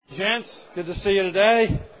gents. Good to see you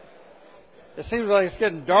today. It seems like it's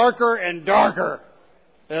getting darker and darker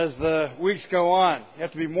as the weeks go on. You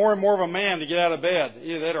have to be more and more of a man to get out of bed.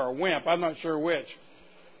 Either that or a wimp. I'm not sure which.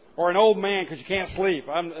 Or an old man because you can't sleep.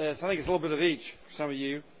 I think it's a little bit of each for some of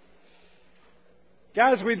you.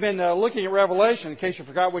 Guys, we've been looking at Revelation, in case you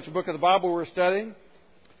forgot which book of the Bible we're studying.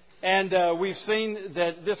 And we've seen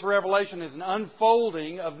that this Revelation is an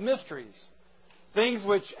unfolding of mysteries. Things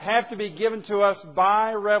which have to be given to us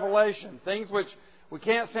by revelation. Things which we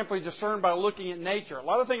can't simply discern by looking at nature. A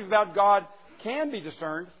lot of things about God can be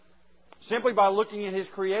discerned simply by looking at His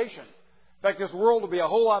creation. In fact, this world would be a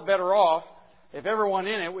whole lot better off if everyone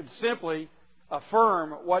in it would simply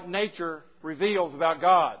affirm what nature reveals about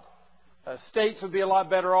God. States would be a lot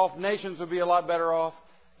better off. Nations would be a lot better off.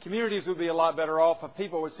 Communities would be a lot better off if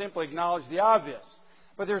people would simply acknowledge the obvious.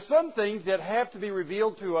 But there are some things that have to be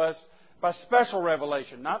revealed to us by special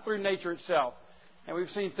revelation, not through nature itself. And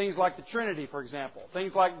we've seen things like the Trinity, for example.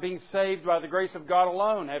 Things like being saved by the grace of God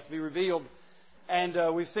alone have to be revealed. And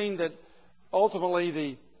we've seen that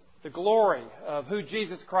ultimately the glory of who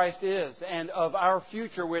Jesus Christ is and of our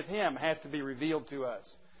future with Him have to be revealed to us.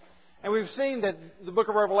 And we've seen that the book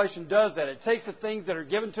of Revelation does that. It takes the things that are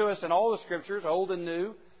given to us in all the Scriptures, Old and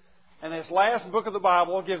New, and this last book of the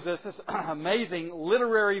Bible gives us this amazing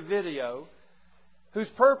literary video whose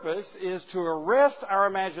purpose is to arrest our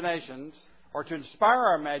imaginations, or to inspire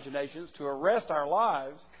our imaginations, to arrest our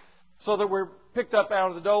lives, so that we're picked up out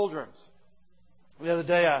of the doldrums. The other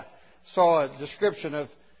day I saw a description of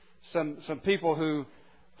some people who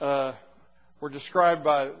were described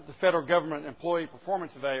by the federal government employee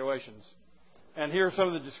performance evaluations. And here are some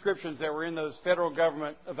of the descriptions that were in those federal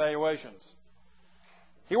government evaluations.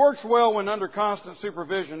 He works well when under constant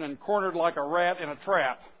supervision and cornered like a rat in a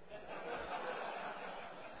trap.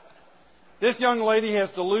 This young lady has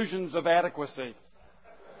delusions of adequacy.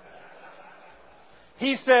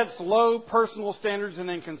 He sets low personal standards and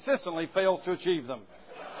then consistently fails to achieve them.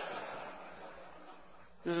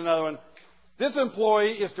 Here's another one. This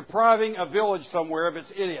employee is depriving a village somewhere of its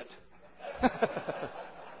idiot.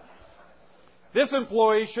 This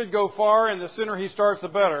employee should go far, and the sooner he starts, the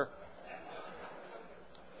better.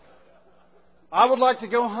 I would like to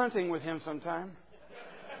go hunting with him sometime.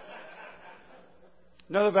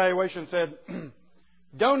 Another evaluation said,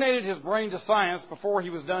 donated his brain to science before he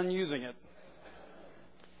was done using it.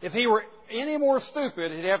 If he were any more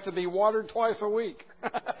stupid, he'd have to be watered twice a week.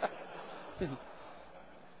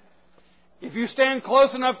 If you stand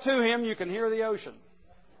close enough to him, you can hear the ocean.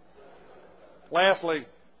 Lastly,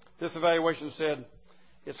 this evaluation said,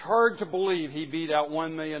 it's hard to believe he beat out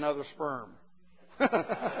 1 million other sperm.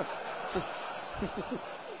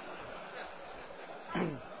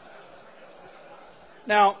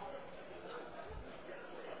 Now,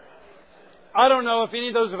 I don't know if any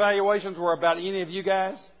of those evaluations were about any of you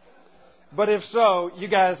guys, but if so, you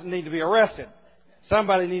guys need to be arrested.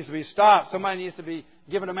 Somebody needs to be stopped. Somebody needs to be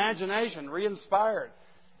given imagination, re-inspired.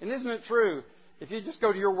 And isn't it true, if you just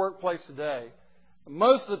go to your workplace today,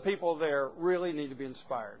 most of the people there really need to be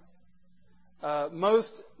inspired.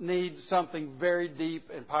 Most need something very deep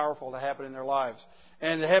and powerful to happen in their lives.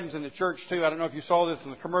 And it happens in the church too. I don't know if you saw this in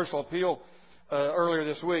the commercial appeal earlier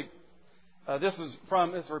this week. This is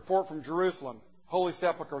a report from Jerusalem, Holy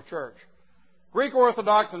Sepulchre Church. Greek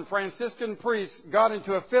Orthodox and Franciscan priests got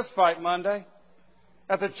into a fist fight Monday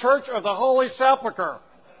at the Church of the Holy Sepulchre,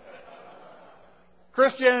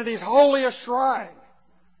 Christianity's holiest shrine,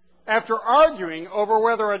 after arguing over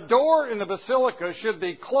whether a door in the basilica should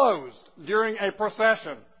be closed during a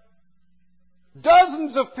procession.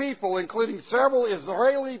 Dozens of people, including several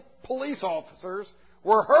Israeli police officers,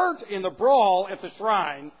 were hurt in the brawl at the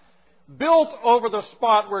shrine, built over the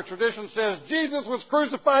spot where tradition says Jesus was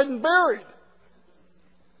crucified and buried.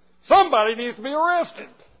 Somebody needs to be arrested.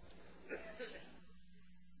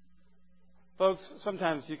 Folks,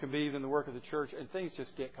 sometimes you can be in the work of the church and things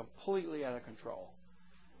just get completely out of control.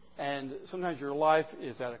 And sometimes your life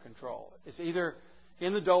is out of control. It's either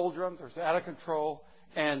in the doldrums or it's out of control,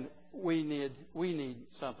 and we need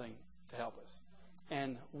something to help us.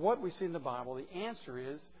 And what we see in the Bible, the answer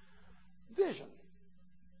is vision.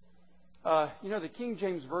 The King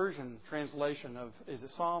James Version translation of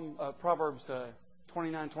Proverbs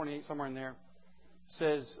 29:28, somewhere in there,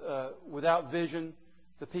 says, without vision,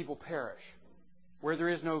 the people perish. Where there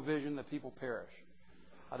is no vision, the people perish.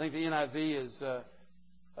 I think the NIV is,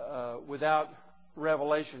 without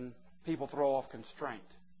revelation, people throw off constraint.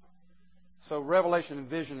 So revelation and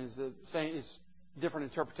vision is the same, is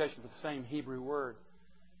different interpretations of the same Hebrew word.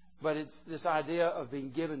 But it's this idea of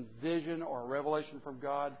being given vision or revelation from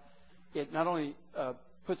God. It not only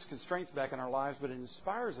puts constraints back in our lives, but it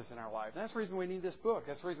inspires us in our lives. And that's the reason we need this book.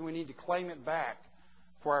 That's the reason we need to claim it back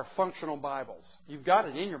for our functional Bibles. You've got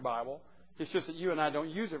it in your Bible. It's just that you and I don't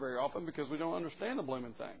use it very often because we don't understand the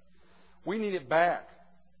blooming thing. We need it back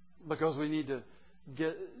because we need to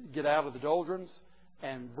get out of the doldrums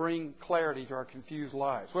and bring clarity to our confused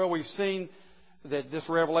lives. Well, we've seen that this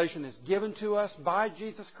revelation is given to us by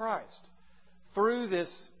Jesus Christ through this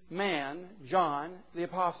man, John the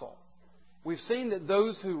Apostle. We've seen that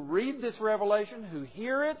those who read this revelation, who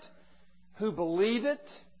hear it, who believe it,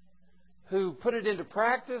 who put it into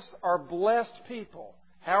practice, are blessed people.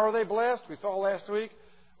 How are they blessed? We saw last week,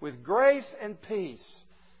 with grace and peace.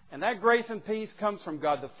 And that grace and peace comes from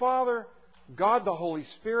God the Father, God the Holy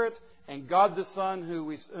Spirit, and God the Son,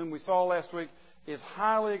 whom we saw last week, is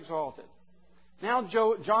highly exalted. Now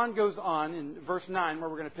John goes on in verse 9, where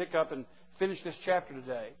we're going to pick up and finish this chapter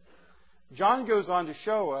today. John goes on to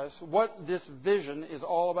show us what this vision is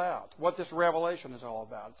all about, what this revelation is all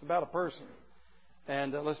about. It's about a person.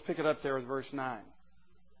 And let's pick it up there with verse 9.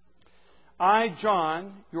 I,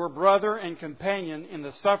 John, your brother and companion in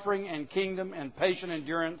the suffering and kingdom and patient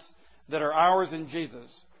endurance that are ours in Jesus,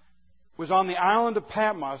 was on the island of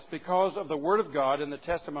Patmos because of the Word of God and the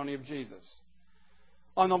testimony of Jesus.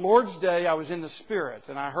 On the Lord's day I was in the Spirit,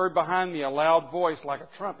 and I heard behind me a loud voice like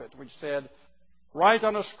a trumpet, which said, Write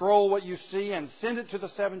on a scroll what you see and send it to the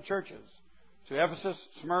 7 churches, to Ephesus,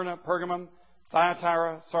 Smyrna, Pergamum,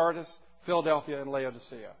 Thyatira, Sardis, Philadelphia, and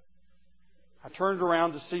Laodicea. I turned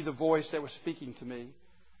around to see the voice that was speaking to me,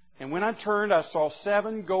 and when I turned, I saw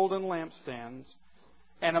 7 golden lampstands,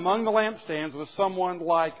 and among the lampstands was someone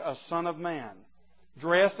like a son of man,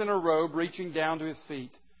 dressed in a robe reaching down to his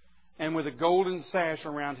feet, and with a golden sash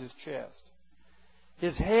around his chest.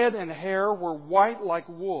 His head and hair were white like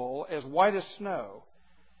wool, as white as snow,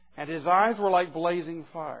 and his eyes were like blazing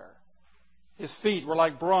fire. His feet were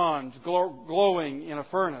like bronze glowing in a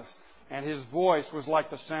furnace, and his voice was like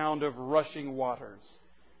the sound of rushing waters.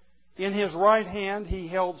 In his right hand he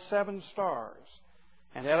held 7 stars,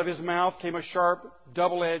 and out of his mouth came a sharp,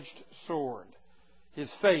 double-edged sword. His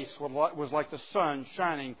face was like the sun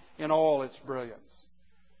shining in all its brilliance.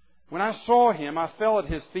 When I saw him, I fell at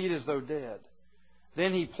his feet as though dead.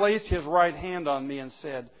 Then he placed his right hand on me and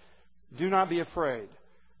said, Do not be afraid.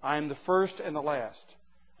 I am the first and the last.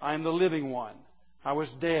 I am the living one. I was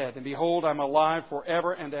dead, and behold, I am alive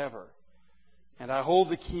forever and ever. And I hold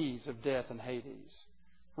the keys of death and Hades.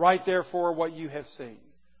 Write therefore what you have seen,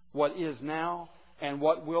 what is now, and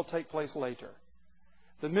what will take place later.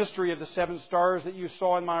 The mystery of the 7 stars that you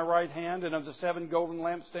saw in my right hand and of the 7 golden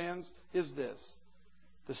lampstands is this.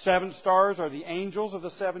 The 7 stars are the angels of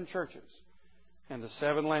the 7 churches, and the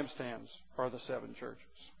 7 lampstands are the 7 churches.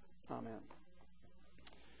 Amen.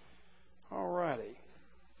 All righty.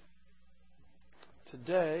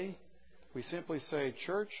 Today, we simply say,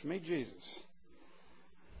 Church, meet Jesus.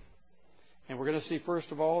 And we're going to see,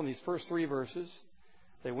 first of all, in these first 3 verses,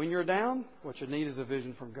 that when you're down, what you need is a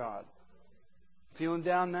vision from God. Feeling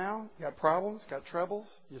down now? You got problems, got troubles,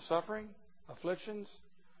 you're suffering, afflictions,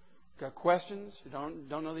 got questions you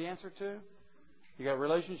don't know the answer to? You got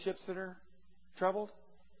relationships that are troubled?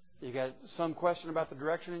 You got some question about the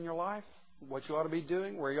direction in your life? What you ought to be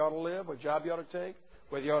doing? Where you ought to live? What job you ought to take?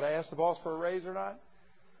 Whether you ought to ask the boss for a raise or not?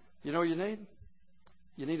 You know what you need?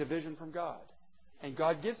 You need a vision from God. And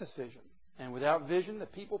God gives us vision. And without vision, the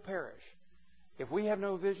people perish. If we have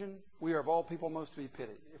no vision, we are of all people most to be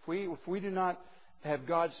pitied. If we do not have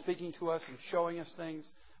God speaking to us and showing us things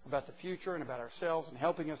about the future and about ourselves and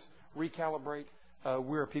helping us recalibrate,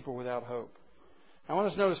 we're a people without hope. I want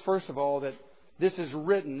us to notice, first of all, that this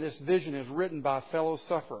vision is written by a fellow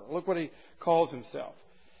sufferer. Look what he calls himself.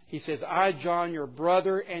 He says, I, John, your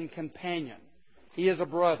brother and companion. He is a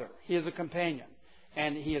brother. He is a companion.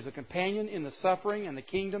 And he is a companion in the suffering and the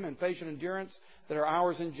kingdom and patient endurance that are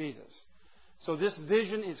ours in Jesus. So this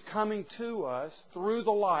vision is coming to us through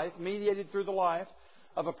the life, mediated through the life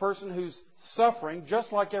of a person who's suffering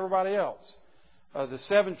just like everybody else. The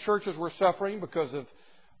 7 churches were suffering because of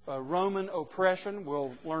Roman oppression.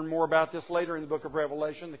 We'll learn more about this later in the book of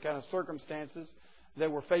Revelation, the kind of circumstances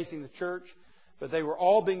that were facing the church. But they were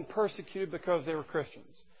all being persecuted because they were Christians.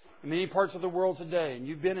 In many parts of the world today, and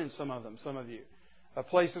you've been in some of them, some of you,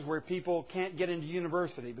 places where people can't get into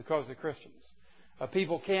university because they're Christians.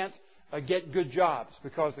 People can't get good jobs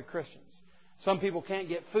because they're Christians. Some people can't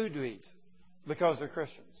get food to eat because they're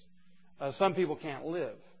Christians. Some people can't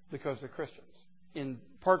live because they're Christians in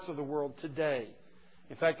parts of the world today.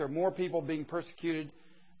 In fact, there are more people being persecuted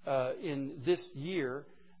in this year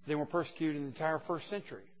than were persecuted in the entire first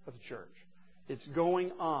century of the church. It's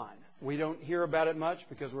going on. We don't hear about it much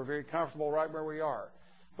because we're very comfortable right where we are.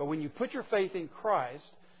 But when you put your faith in Christ,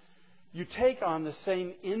 you take on the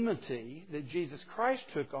same enmity that Jesus Christ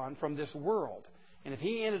took on from this world. And if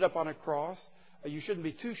He ended up on a cross, you shouldn't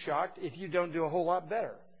be too shocked if you don't do a whole lot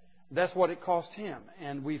better. That's what it cost Him.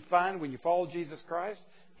 And we find when you follow Jesus Christ,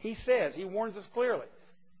 He says, He warns us clearly,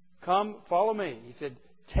 come, follow me. He said,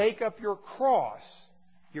 take up your cross,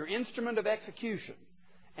 your instrument of execution,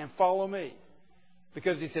 and follow me.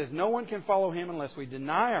 Because He says no one can follow Him unless we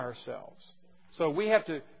deny ourselves. So we have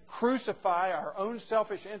to crucify our own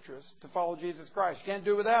selfish interests to follow Jesus Christ. You can't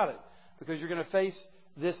do it without it because you're going to face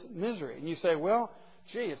this misery. And you say, well,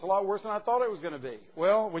 gee, it's a lot worse than I thought it was going to be.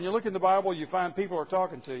 Well, when you look in the Bible, you find people are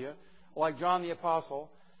talking to you, like John the Apostle,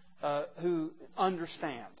 who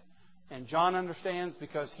understand. And John understands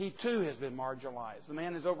because he too has been marginalized. The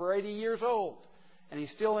man is over 80 years old, and he's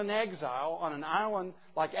still in exile on an island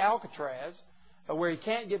like Alcatraz, where he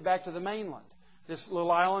can't get back to the mainland. This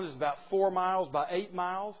little island is about 4 miles by 8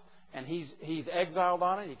 miles, and he's exiled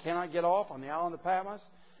on it. He cannot get off on the island of Patmos.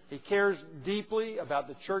 He cares deeply about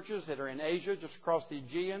the churches that are in Asia, just across the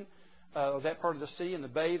Aegean, that part of the sea and the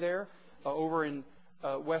bay there, over in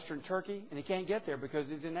western Turkey, and he can't get there because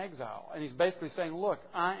he's in exile. And he's basically saying, look,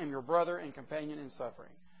 I am your brother and companion in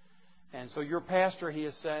suffering. And so your pastor, he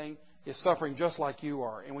is saying, is suffering just like you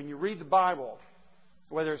are. And when you read the Bible,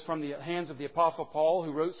 whether it's from the hands of the Apostle Paul,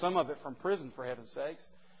 who wrote some of it from prison, for heaven's sakes,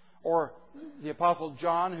 or the Apostle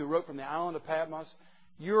John, who wrote from the island of Patmos,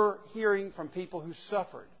 you're hearing from people who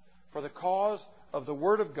suffered for the cause of the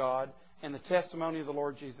Word of God and the testimony of the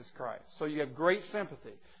Lord Jesus Christ. So you have great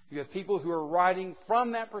sympathy. You have people who are writing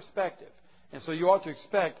from that perspective. And so you ought to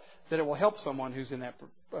expect that it will help someone who's in that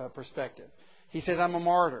perspective. He says, I'm a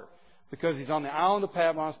martyr because he's on the island of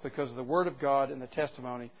Patmos because of the Word of God and the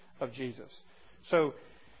testimony of Jesus. So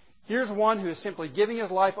here's one who is simply giving his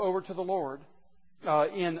life over to the Lord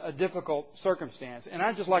in a difficult circumstance. And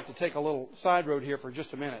I'd just like to take a little side road here for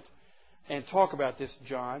just a minute and talk about this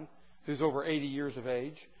John, who's over 80 years of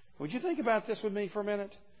age. Would you think about this with me for a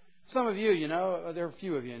minute? Some of you, there are a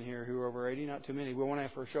few of you in here who are over 80, not too many. We won't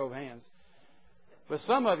ask for a show of hands. But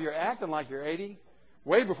some of you are acting like you're 80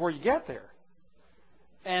 way before you get there.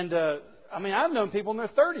 And, I've known people in their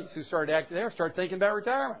 30s who started acting there, started thinking about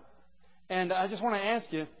retirement. And I just want to ask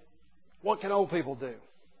you, what can old people do?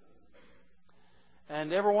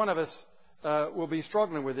 And every one of us will be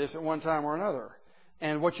struggling with this at one time or another.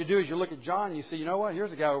 And what you do is you look at John and you see, you know what,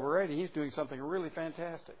 here's a guy over 80. He's doing something really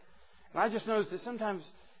fantastic. And I just noticed that sometimes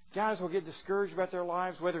guys will get discouraged about their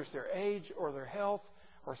lives, whether it's their age or their health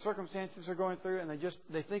or circumstances they're going through, and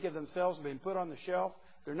they think of themselves being put on the shelf.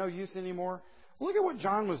 They're no use anymore. Look at what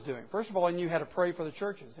John was doing. First of all, he knew how to pray for the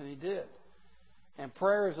churches, and he did. And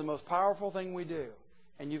prayer is the most powerful thing we do.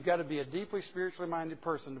 And you've got to be a deeply spiritually minded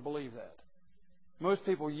person to believe that. Most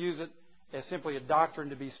people use it as simply a doctrine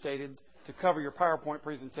to be stated to cover your PowerPoint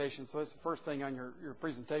presentation. So that's the first thing on your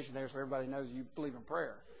presentation there so everybody knows you believe in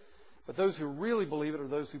prayer. But those who really believe it are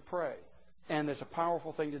those who pray. And it's a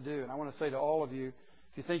powerful thing to do. And I want to say to all of you,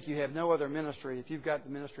 if you think you have no other ministry, if you've got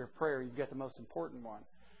the ministry of prayer, you've got the most important one.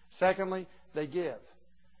 Secondly, they give.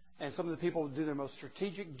 And some of the people who do their most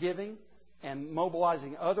strategic giving and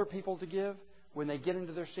mobilizing other people to give when they get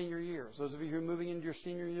into their senior years. Those of you who are moving into your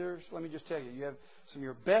senior years, let me just tell you, you have some of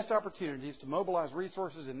your best opportunities to mobilize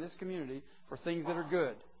resources in this community for things that are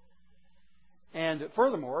good. And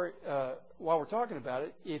furthermore, while we're talking about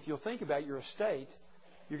it, if you'll think about your estate,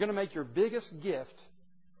 you're going to make your biggest gift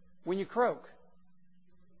when you croak.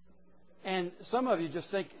 And some of you just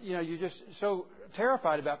think, you're just so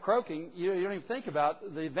terrified about croaking, you don't even think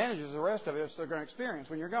about the advantages the rest of us are going to experience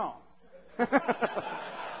when you're gone.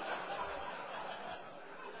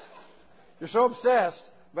 You're so obsessed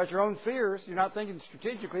about your own fears, you're not thinking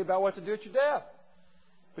strategically about what to do at your death.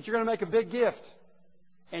 But you're going to make a big gift.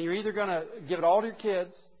 And you're either going to give it all to your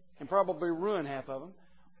kids and probably ruin half of them,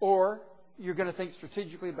 or you're going to think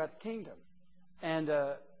strategically about the kingdom. And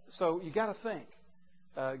so you got to think.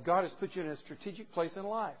 God has put you in a strategic place in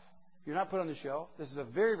life. You're not put on the shelf. This is a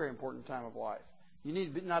very, very important time of life. You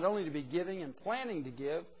need not only to be giving and planning to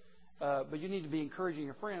give, but you need to be encouraging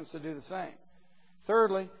your friends to do the same.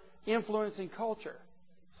 Thirdly, influencing culture.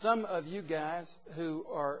 Some of you guys who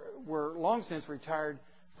were long since retired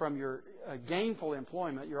from your gainful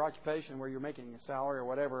employment, your occupation where you're making a salary or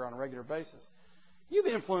whatever on a regular basis, you've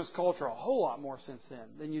influenced culture a whole lot more since then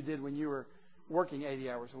than you did when you were working 80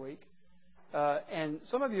 hours a week. And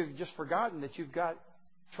some of you have just forgotten that you've got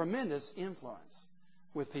tremendous influence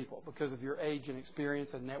with people because of your age and experience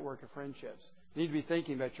and network of friendships. You need to be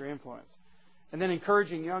thinking about your influence. And then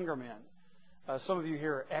encouraging younger men. Some of you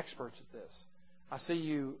here are experts at this. I see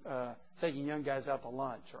you taking young guys out to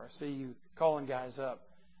lunch, or I see you calling guys up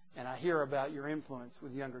And I hear about your influence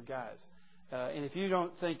with younger guys. And if you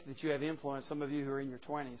don't think that you have influence, some of you who are in your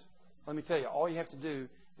 20s, let me tell you, all you have to do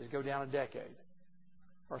is go down a decade,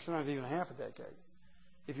 or sometimes even half a decade.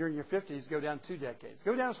 If you're in your 50s, go down 2 decades.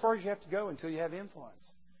 Go down as far as you have to go until you have influence.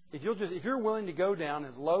 If you're willing to go down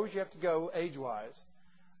as low as you have to go age-wise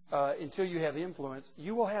until you have influence,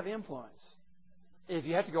 you will have influence. If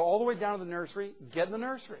you have to go all the way down to the nursery, get in the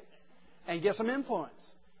nursery and get some influence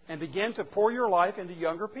and begin to pour your life into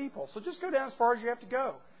younger people. So just go down as far as you have to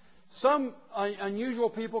go. Some unusual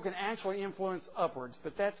people can actually influence upwards,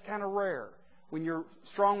 but that's kind of rare when you're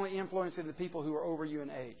strongly influencing the people who are over you in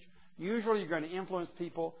age. Usually you're going to influence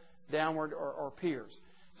people downward or peers.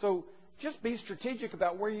 So just be strategic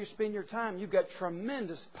about where you spend your time. You've got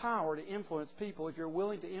tremendous power to influence people if you're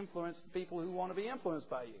willing to influence the people who want to be influenced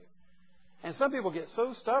by you. And some people get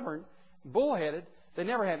so stubborn, bullheaded, they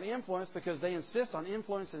never have influence because they insist on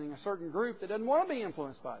influencing a certain group that doesn't want to be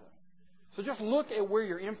influenced by them. So just look at where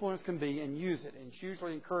your influence can be and use it. And it's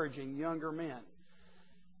usually encouraging younger men.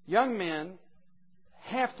 Young men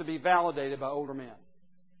have to be validated by older men.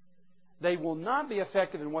 They will not be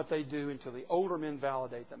effective in what they do until the older men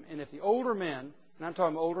validate them. And if the older men, and I'm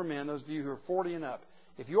talking about older men, those of you who are 40 and up,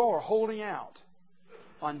 if you all are holding out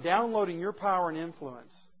on downloading your power and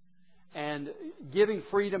influence and giving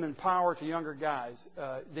freedom and power to younger guys,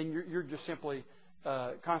 then you're just simply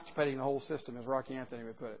constipating the whole system, as Rocky Anthony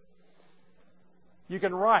would put it. You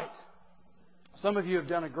can write. Some of you have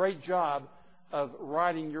done a great job of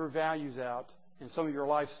writing your values out in some of your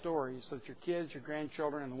life stories so that your kids, your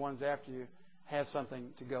grandchildren, and the ones after you have something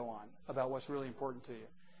to go on about what's really important to you.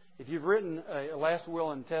 If you've written a last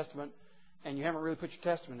will and testament and you haven't really put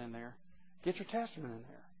your testament in there, get your testament in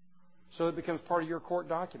there so it becomes part of your court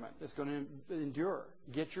document that's going to endure.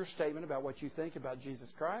 Get your statement about what you think about Jesus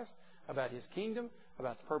Christ, about His kingdom,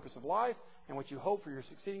 about the purpose of life, and what you hope for your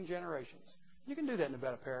succeeding generations. You can do that in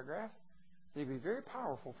about a paragraph. It can be very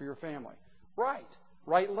powerful for your family. Write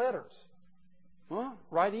letters.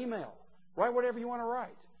 Write email. Write whatever you want to write.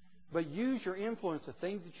 But use your influence, the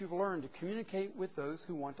things that you've learned, to communicate with those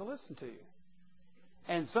who want to listen to you.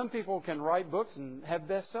 And some people can write books and have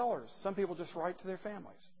bestsellers. Some people just write to their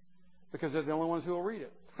families because they're the only ones who will read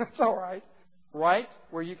it. That's all right. Write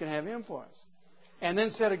where you can have influence. And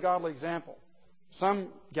then set a godly example. Some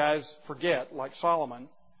guys forget, like Solomon,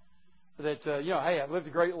 that, hey, I've lived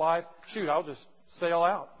a great life. Shoot, I'll just sail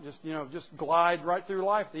out. Just glide right through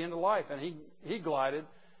life, the end of life. And he glided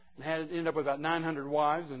and ended up with about 900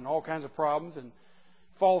 wives and all kinds of problems and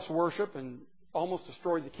false worship and almost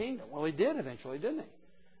destroyed the kingdom. Well, he did eventually, didn't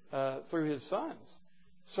he? Through his sons.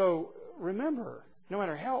 So remember, no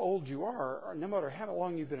matter how old you are, or no matter how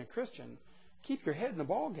long you've been a Christian, keep your head in the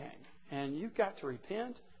ball game. And you've got to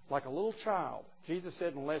repent like a little child. Jesus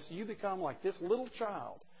said, unless you become like this little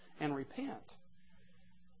child and repent,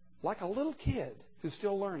 like a little kid who's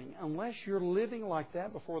still learning, unless you're living like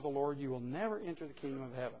that before the Lord, you will never enter the kingdom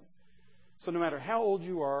of heaven. So no matter how old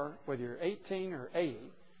you are, whether you're 18 or 80,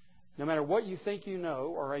 no matter what you think you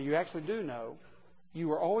know or you actually do know,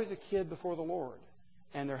 you are always a kid before the Lord.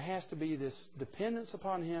 And there has to be this dependence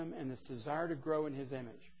upon Him and this desire to grow in His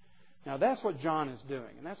image. Now that's what John is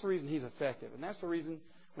doing, and that's the reason he's effective. And that's the reason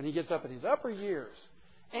when he gets up in his upper years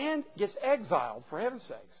and gets exiled, for heaven's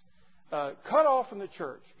sakes, cut off from the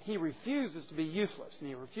church, he refuses to be useless. And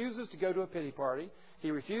he refuses to go to a pity party. He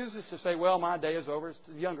refuses to say, well, my day is over. It's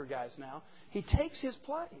the younger guys now. He takes his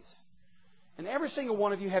place. And every single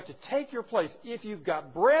one of you have to take your place. If you've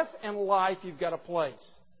got breath and life, you've got a place.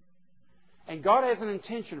 And God has an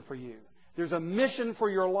intention for you. There's a mission for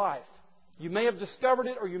your life. You may have discovered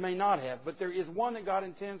it or you may not have, but there is one that God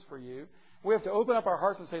intends for you. We have to open up our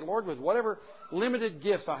hearts and say, Lord, with whatever limited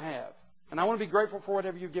gifts I have, and I want to be grateful for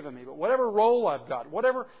whatever you've given me, but whatever role I've got,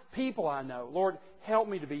 whatever people I know, Lord, help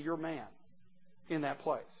me to be your man in that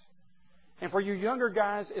place. And for you younger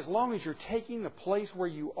guys, as long as you're taking the place where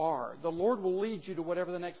you are, the Lord will lead you to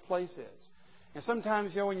whatever the next place is. And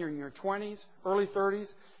sometimes, when you're in your 20s, early 30s,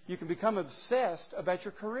 you can become obsessed about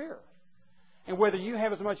your career. And whether you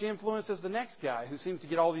have as much influence as the next guy who seems to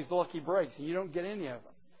get all these lucky breaks and you don't get any of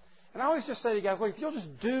them. And I always just say to you guys, look, if you'll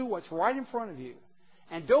just do what's right in front of you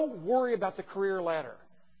and don't worry about the career ladder,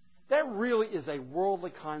 that really is a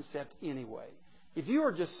worldly concept anyway. If you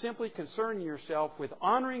are just simply concerning yourself with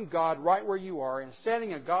honoring God right where you are and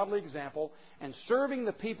setting a godly example and serving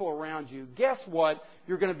the people around you, guess what?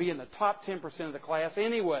 You're going to be in the top 10% of the class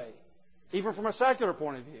anyway, even from a secular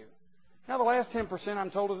point of view. Now, the last 10%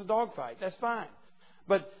 I'm told is a dogfight. That's fine.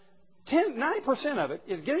 But 90% of it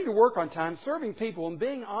is getting to work on time, serving people, and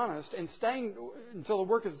being honest and staying until the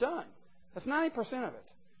work is done. That's 90% of it.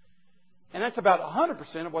 And that's about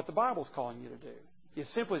 100% of what the Bible is calling you to do, is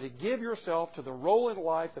simply to give yourself to the role in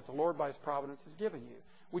life that the Lord by His providence has given you.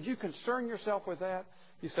 Would you concern yourself with that?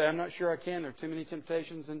 You say, I'm not sure I can. There are too many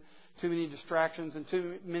temptations and too many distractions and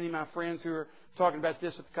too many of my friends who are talking about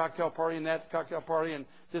this at the cocktail party and that at the cocktail party. And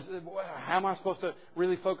this, how am I supposed to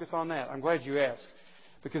really focus on that? I'm glad you asked,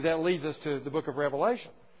 because that leads us to the book of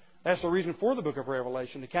Revelation. That's the reason for the book of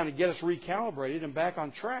Revelation, to kind of get us recalibrated and back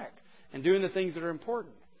on track and doing the things that are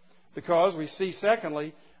important. Because we see,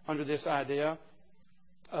 secondly, under this idea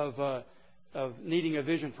of needing a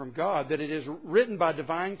vision from God, that it is written by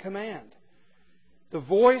divine command. The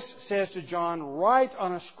voice says to John, write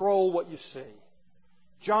on a scroll what you see.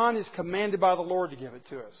 John is commanded by the Lord to give it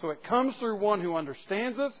to us. So it comes through one who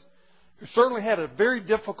understands us, who certainly had a very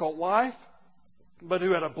difficult life, but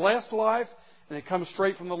who had a blessed life, and it comes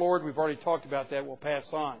straight from the Lord. We've already talked about that. We'll pass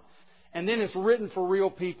on. And then it's written for real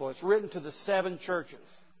people. It's written to the 7 churches.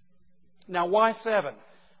 Now, why 7?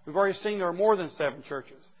 We've already seen there are more than 7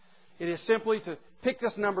 churches. It is simply to pick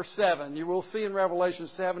this number 7. You will see in Revelation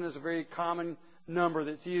 7 is a very common number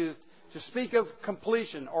that's used to speak of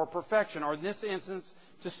completion or perfection, or in this instance,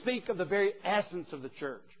 to speak of the very essence of the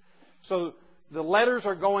church. So the letters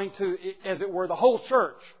are going to, as it were, the whole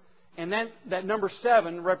church. And that number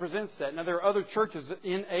 7 represents that. Now, there are other churches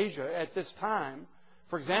in Asia at this time.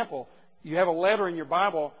 For example, you have a letter in your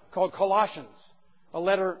Bible called Colossians. A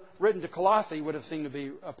letter written to Colossae would have seemed to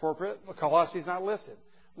be appropriate, but Colossae is not listed.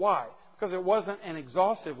 Why? Because it wasn't an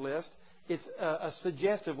exhaustive list. It's a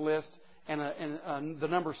suggestive list, and the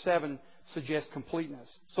number 7 suggests completeness.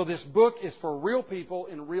 So this book is for real people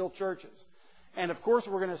in real churches. And of course,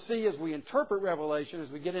 we're going to see as we interpret Revelation, as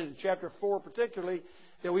we get into chapter 4 particularly,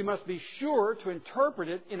 that we must be sure to interpret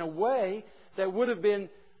it in a way that would have been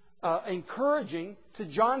encouraging to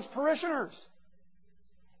John's parishioners.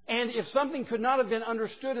 And if something could not have been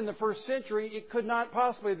understood in the first century, it could not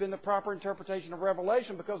possibly have been the proper interpretation of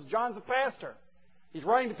Revelation, because John's a pastor. He's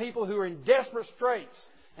writing to people who are in desperate straits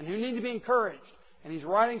and who need to be encouraged. And he's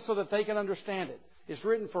writing so that they can understand it. It's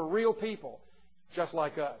written for real people, just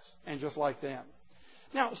like us and just like them.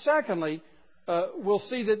 Now, secondly, we'll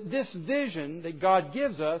see that this vision that God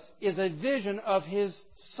gives us is a vision of His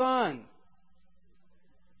Son.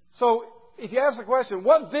 So, if you ask the question,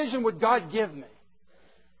 what vision would God give me?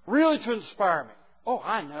 Really to inspire me. Oh,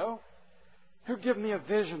 I know. He'll give me a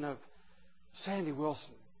vision of Sandy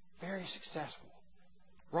Wilson, very successful,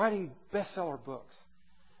 writing bestseller books,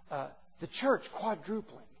 the church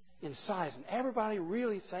quadrupling in size, and everybody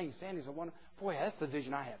really saying Sandy's a wonder. Boy, that's the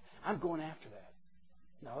vision I have. I'm going after that.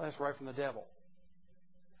 No, that's right from the devil.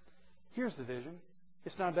 Here's the vision.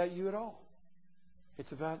 It's not about you at all.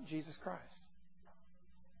 It's about Jesus Christ.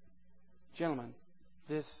 Gentlemen,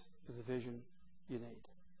 this is the vision you need.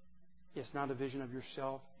 It's not a vision of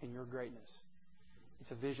yourself and your greatness.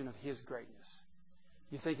 It's a vision of His greatness.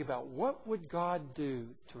 You think about what would God do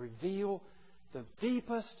to reveal the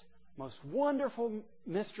deepest, most wonderful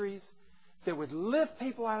mysteries that would lift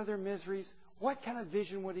people out of their miseries. What kind of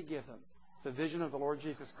vision would He give them? It's a vision of the Lord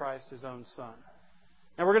Jesus Christ, His own Son.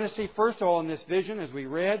 Now we're going to see, first of all, in this vision, as we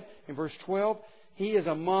read in verse 12, He is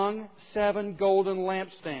among 7 golden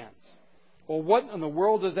lampstands. Well, what in the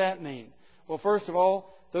world does that mean? Well, first of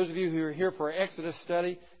all, those of you who are here for our Exodus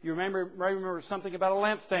study, you might remember something about a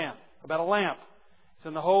lampstand, about a lamp. It's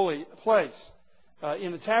in the holy place,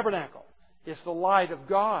 in the tabernacle. It's the light of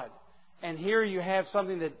God. And here you have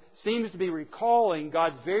something that seems to be recalling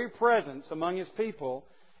God's very presence among His people,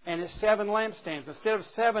 and it's 7 lampstands. Instead of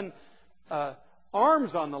 7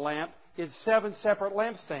 arms on the lamp, it's 7 separate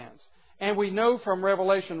lampstands. And we know from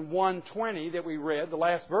Revelation 1:20 that we read, the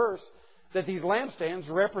last verse, that these lampstands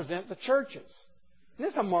represent the churches.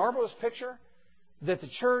 Isn't this a marvelous picture? That the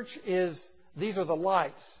church is, these are the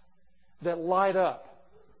lights that light up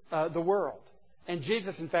the world. And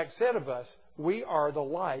Jesus, in fact, said of us, we are the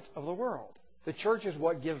light of the world. The church is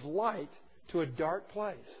what gives light to a dark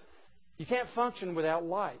place. You can't function without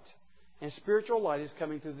light. And spiritual light is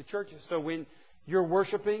coming through the churches. So when you're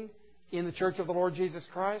worshiping in the church of the Lord Jesus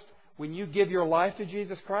Christ, when you give your life to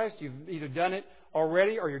Jesus Christ, you've either done it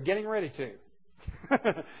already or you're getting ready to.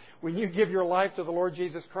 When you give your life to the Lord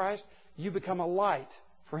Jesus Christ, you become a light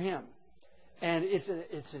for Him. And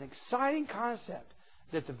it's an exciting concept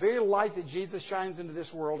that the very light that Jesus shines into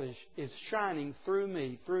this world is shining through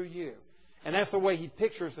me, through you. And that's the way He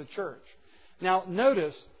pictures the church. Now,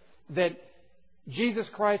 notice that Jesus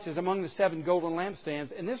Christ is among the 7 golden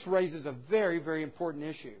lampstands, and this raises a very, very important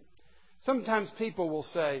issue. Sometimes people will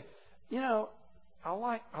say, you know, I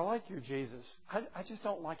like your Jesus. I just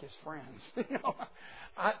don't like His friends.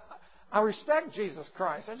 I respect Jesus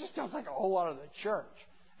Christ. I just don't think a whole lot of the church.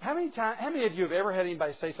 How many of you have ever had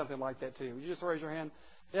anybody say something like that to you? Would you just raise your hand?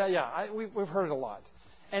 Yeah. We've heard it a lot.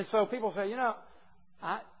 And so people say,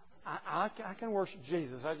 I can worship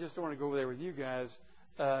Jesus. I just don't want to go over there with you guys.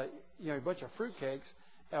 A bunch of fruitcakes.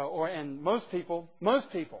 And most people,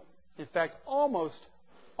 in fact, almost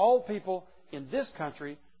all people in this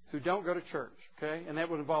country who don't go to church, okay, and that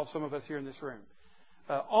would involve some of us here in this room.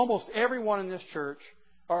 Almost everyone in this church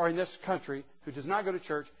or in this country who does not go to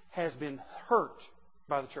church has been hurt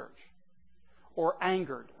by the church, or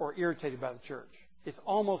angered, or irritated by the church. It's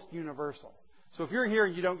almost universal. So if you're here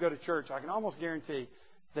and you don't go to church, I can almost guarantee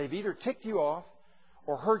they've either ticked you off,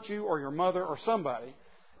 or hurt you, or your mother, or somebody,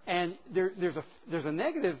 and there's a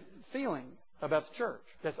negative feeling about the church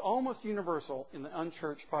that's almost universal in the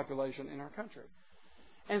unchurched population in our country.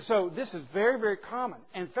 And so this is very, very common.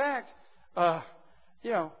 In fact,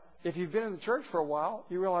 if you've been in the church for a while,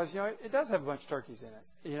 you realize, it does have a bunch of turkeys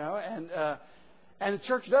in it, and the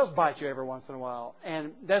church does bite you every once in a while.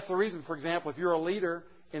 And that's the reason, for example, if you're a leader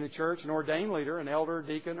in the church, an ordained leader, an elder,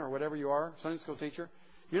 deacon, or whatever you are, Sunday school teacher,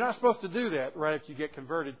 you're not supposed to do that right after you get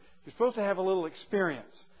converted. You're supposed to have a little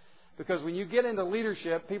experience. Because when you get into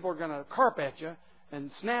leadership, people are going to carp at you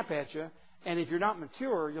and snap at you. And if you're not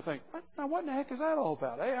mature, you'll think, what in the heck is that all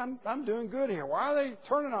about? Hey, I'm doing good here. Why are they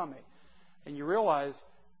turning on me? And you realize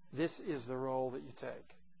this is the role that you take.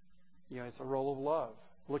 It's a role of love.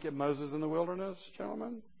 Look at Moses in the wilderness,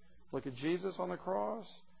 gentlemen. Look at Jesus on the cross.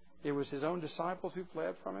 It was His own disciples who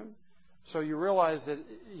fled from Him. So you realize that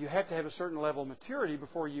you have to have a certain level of maturity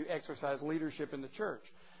before you exercise leadership in the church.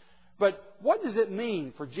 But what does it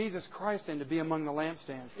mean for Jesus Christ then to be among the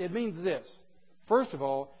lampstands? It means this. First of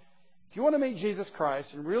all, if you want to meet Jesus Christ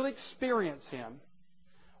and really experience Him,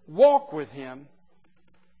 walk with Him,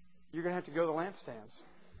 you're going to have to go to the lampstands.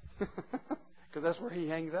 Because that's where He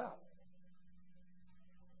hangs out.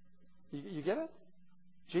 You get it?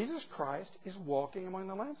 Jesus Christ is walking among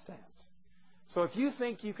the lampstands. So if you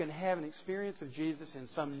think you can have an experience of Jesus in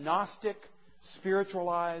some Gnostic,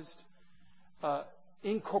 spiritualized,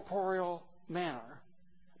 incorporeal manner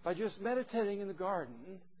by just meditating in the garden,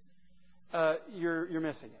 you're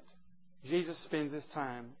missing it. Jesus spends His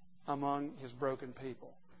time among His broken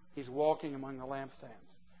people. He's walking among the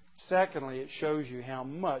lampstands. Secondly, it shows you how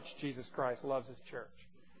much Jesus Christ loves His church.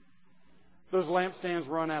 Those lampstands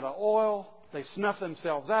run out of oil. They snuff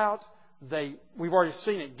themselves out. We've already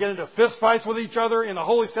seen it. Get into fistfights with each other in the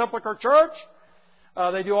Holy Sepulchre Church.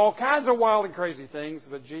 They do all kinds of wild and crazy things,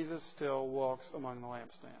 but Jesus still walks among the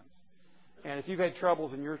lampstands. And if you've had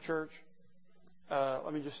troubles in your church,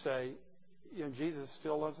 let me just say, Jesus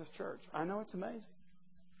still loves His church. I know it's amazing.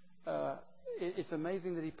 It's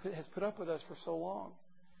amazing that He has put up with us for so long.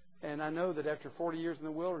 And I know that after 40 years in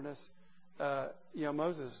the wilderness,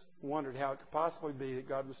 Moses wondered how it could possibly be that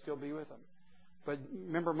God would still be with him. But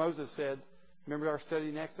remember Moses said, remember our study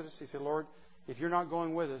in Exodus? He said, Lord, if you're not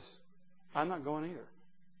going with us, I'm not going either.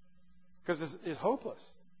 Because it's hopeless.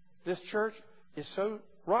 This church is so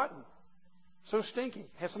rotten, so stinky,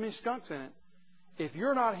 has so many skunks in it. If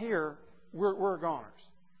you're not here, we're goners.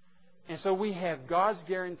 And so we have God's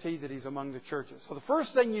guarantee that He's among the churches. So the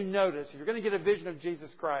first thing you notice, if you're going to get a vision of Jesus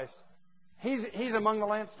Christ, He's among the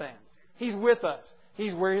lampstands. He's with us.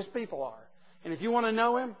 He's where His people are. And if you want to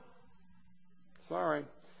know Him, sorry,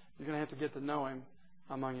 you're going to have to get to know Him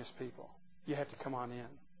among His people. You have to come on in.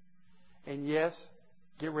 And yes,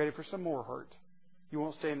 get ready for some more hurt. You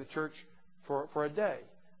won't stay in the church for a day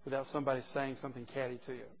without somebody saying something catty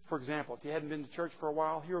to you. For example, if you hadn't been to church for a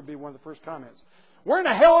while, here would be one of the first comments. Where in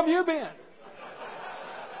the hell have you been?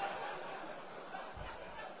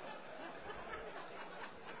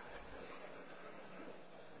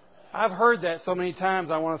 I've heard that so many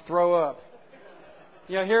times I want to throw up.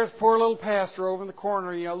 Here's poor little pastor over in the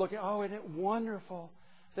corner, looking, oh, isn't it wonderful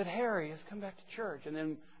that Harry has come back to church?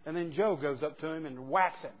 And then Joe goes up to him and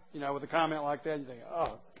whacks him, with a comment like that. You think,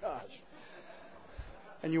 oh, gosh.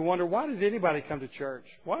 And you wonder, why does anybody come to church?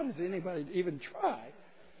 Why does anybody even try?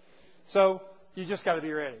 So you just got to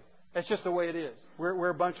be ready. That's just the way it is. We're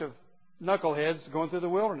a bunch of knuckleheads going through the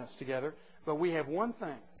wilderness together, but we have one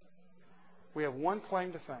thing. We have one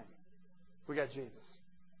claim to fame. We got Jesus.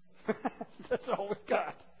 That's all we've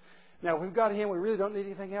got. Now, we've got Him. We really don't need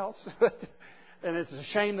anything else. And it's a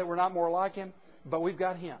shame that we're not more like Him, but we've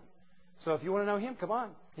got Him. So if you want to know Him, come on.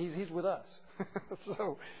 He's with us.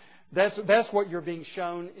 So that's what you're being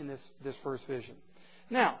shown in this first vision.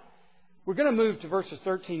 Now, we're going to move to verses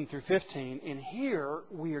 13 through 15, and here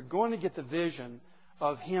we are going to get the vision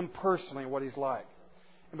of Him personally and what He's like.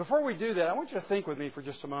 And before we do that, I want you to think with me for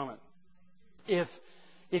just a moment.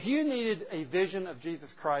 If you needed a vision of Jesus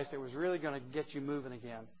Christ that was really going to get you moving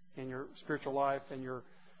again in your spiritual life and your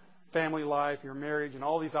family life, your marriage, and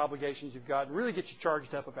all these obligations you've got, and really get you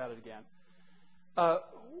charged up about it again.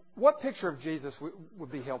 What picture of Jesus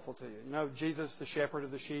would be helpful to you? You know, Jesus, the shepherd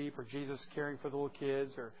of the sheep, or Jesus caring for the little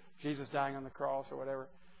kids, or Jesus dying on the cross, or whatever.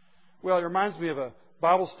 Well, it reminds me of a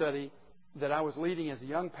Bible study that I was leading as a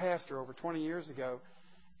young pastor over 20 years ago.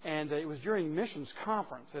 And it was during missions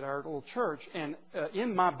conference at our little church. And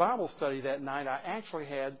in my Bible study that night, I actually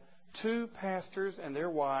had 2 pastors and their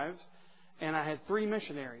wives, and I had 3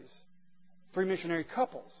 missionary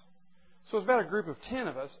couples. So it was about a group of 10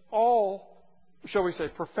 of us, all, shall we say,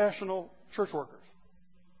 professional church workers.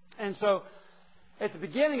 And so at the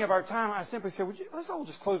beginning of our time, I simply said, let's all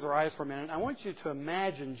just close our eyes for a minute. I want you to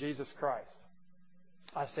imagine Jesus Christ,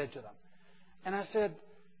 I said to them. And I said,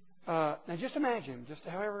 now just imagine, just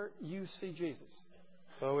however you see Jesus.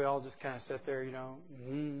 So we all just kind of sat there,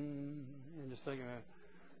 and just thinking,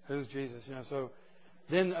 who's Jesus? So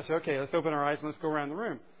then I said, okay, let's open our eyes and let's go around the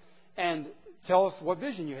room. And tell us what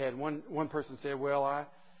vision you had. One person said, well, I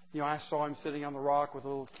saw him sitting on the rock with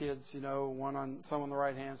little kids, some on the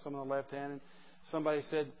right hand, some on the left hand. And somebody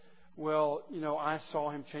said, well, I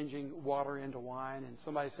saw him changing water into wine. And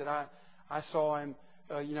somebody said, I saw him,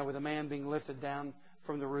 with a man being lifted down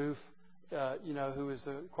from the roof, who is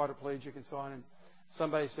a quadriplegic and so on. And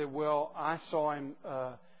somebody said, well, I saw him,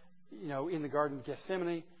 in the Garden of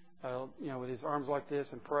Gethsemane, with his arms like this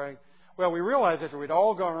and praying. Well, we realized after we'd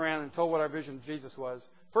all gone around and told what our vision of Jesus was,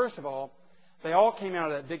 first of all, they all came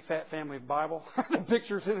out of that big fat family Bible. The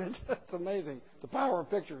pictures in it, it's amazing, the power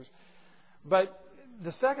of pictures. But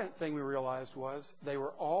the second thing we realized was they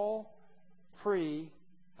were all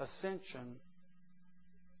pre-ascension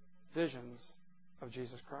visions of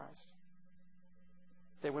Jesus Christ.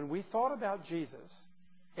 That when we thought about Jesus,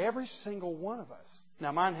 every single one of us,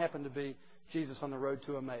 now mine happened to be Jesus on the road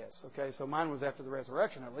to Emmaus, okay, so mine was after the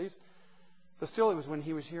resurrection at least, but still it was when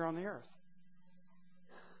He was here on the earth.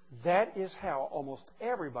 That is how almost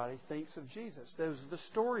everybody thinks of Jesus. Those are the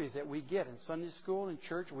stories that we get in Sunday school and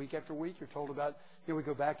church week after week. You're told about, we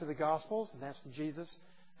go back to the Gospels, and that's the Jesus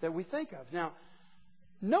that we think of. Now,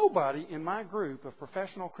 nobody in my group of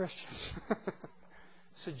professional Christians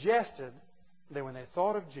suggested that when they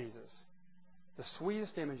thought of Jesus, the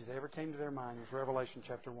sweetest image that ever came to their mind was Revelation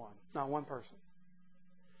chapter 1. Not one person.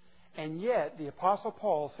 And yet, the Apostle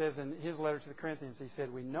Paul says in his letter to the Corinthians, he said,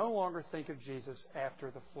 we no longer think of Jesus after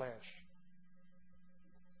the flesh.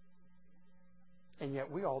 And yet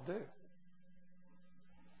we all do.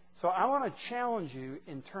 So I want to challenge you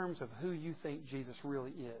in terms of who you think Jesus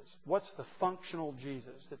really is. What's the functional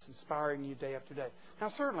Jesus that's inspiring you day after day?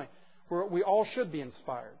 Now, certainly, we all should be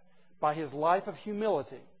inspired by His life of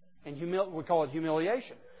humility. And we call it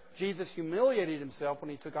humiliation. Jesus humiliated Himself when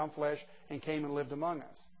He took on flesh and came and lived among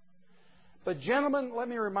us. But gentlemen, let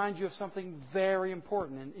me remind you of something very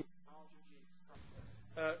important.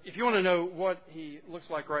 If you want to know what He looks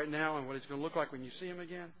like right now and what He's going to look like when you see Him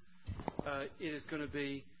again, it is going to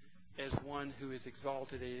be as one who is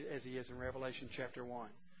exalted as He is in Revelation chapter 1.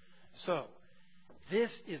 So, this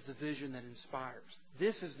is the vision that inspires.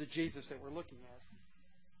 This is the Jesus that we're looking at.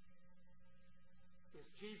 Is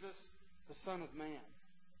Jesus the Son of Man?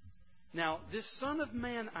 Now, this Son of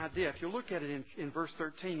Man idea, if you look at it in verse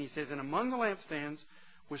 13, he says, and among the lampstands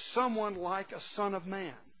was someone like a Son of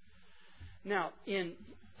Man. Now, in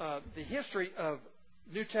the history of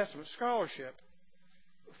New Testament scholarship,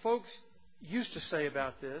 folks used to say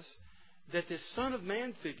about this, that this Son of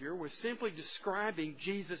Man figure was simply describing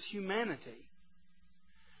Jesus' humanity.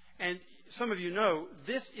 And some of you know,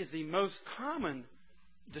 this is the most common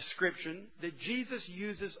description that Jesus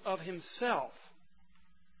uses of Himself.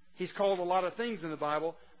 He's called a lot of things in the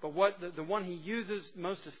Bible, but what the one He uses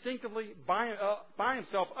most distinctively by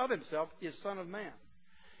Himself, of Himself, is Son of Man.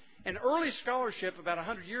 And early scholarship about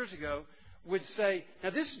 100 years ago would say,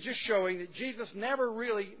 now this is just showing that Jesus never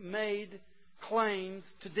really made claims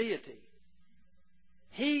to deity.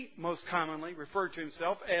 He most commonly referred to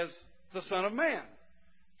Himself as the Son of Man,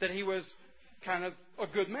 that He was kind of a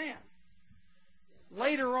good man.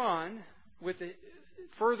 Later on, with the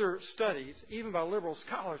further studies, even by liberal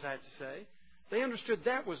scholars, I have to say, they understood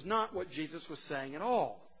that was not what Jesus was saying at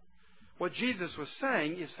all. What Jesus was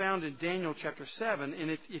saying is found in Daniel chapter 7,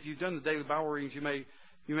 and if you've done the daily Bible readings, you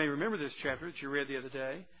may remember this chapter that you read the other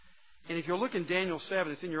day. And if you'll look in Daniel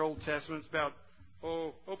 7, it's in your Old Testament. It's about,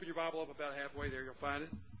 open your Bible up about halfway there, you'll find it.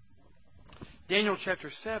 Daniel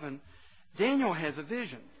chapter 7, Daniel has a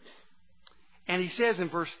vision. And he says in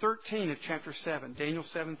verse 13 of chapter 7, Daniel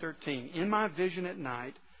 7:13, in my vision at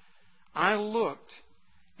night, I looked,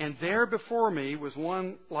 and there before me was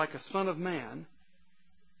one like a son of man,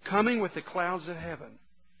 coming with the clouds of heaven.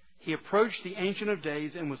 He approached the Ancient of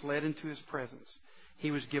Days and was led into His presence. He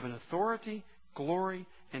was given authority, glory,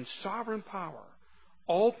 and sovereign power.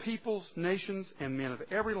 All peoples, nations, and men of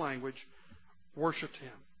every language worshipped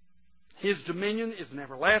Him. His dominion is an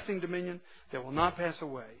everlasting dominion that will not pass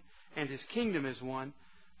away, and His kingdom is one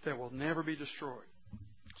that will never be destroyed.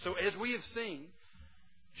 So as we have seen,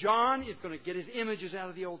 John is going to get his images out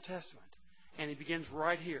of the Old Testament. And he begins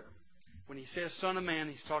right here. When he says Son of Man,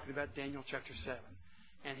 he's talking about Daniel chapter 7.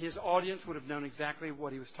 And his audience would have known exactly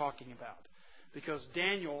what he was talking about. Because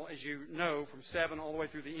Daniel, as you know, from 7 all the way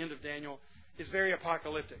through the end of Daniel, is very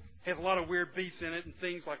apocalyptic. Has a lot of weird beasts in it and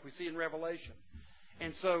things like we see in Revelation.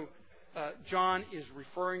 And so John is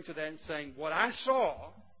referring to that and saying, what I saw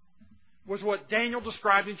was what Daniel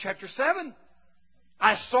described in chapter 7.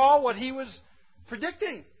 I saw what he was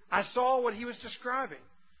predicting. I saw what he was describing.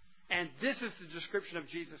 And this is the description of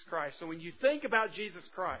Jesus Christ. So when you think about Jesus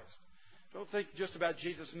Christ, don't think just about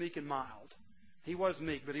Jesus meek and mild. He was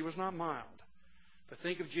meek, but He was not mild. But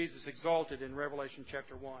think of Jesus exalted in Revelation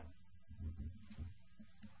chapter 1.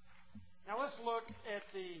 Now let's look at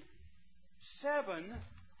the 7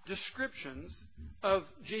 descriptions of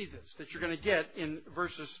Jesus that you're going to get in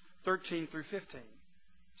verses 13 through 15.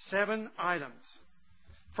 7 items.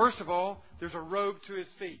 First of all, there's a robe to His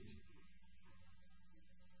feet.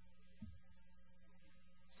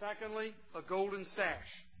 Secondly, a golden sash.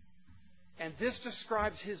 And this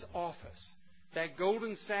describes His office. That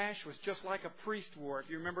golden sash was just like a priest wore. If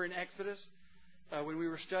you remember in Exodus, when we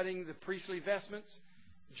were studying the priestly vestments,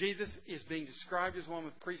 Jesus is being described as one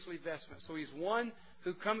with priestly vestments. So He's one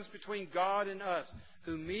who comes between God and us,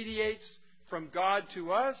 who mediates from God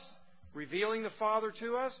to us, revealing the Father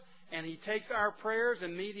to us, and He takes our prayers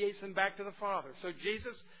and mediates them back to the Father. So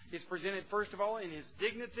Jesus is presented, first of all, in His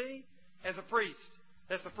dignity as a priest.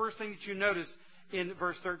 That's the first thing that you notice in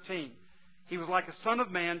verse 13. He was like a son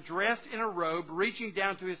of man, dressed in a robe, reaching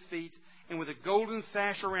down to His feet, and with a golden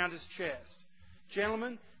sash around His chest.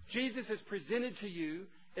 Gentlemen, Jesus is presented to you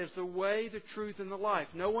as the way, the truth, and the life.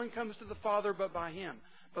 No one comes to the Father but by Him.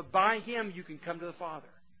 But by Him you can come to the Father.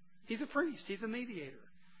 He's a priest. He's a mediator.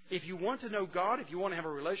 If you want to know God, if you want to have a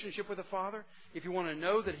relationship with the Father, if you want to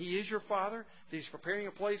know that He is your Father, that He's preparing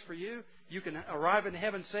a place for you, you can arrive in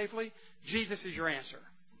heaven safely, Jesus is your answer.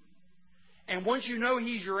 And once you know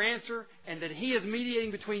He's your answer and that He is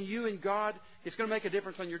mediating between you and God, it's going to make a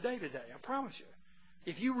difference on your day-to-day. I promise you.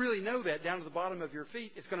 If you really know that down to the bottom of your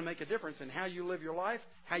feet, it's going to make a difference in how you live your life,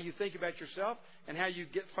 how you think about yourself, and how you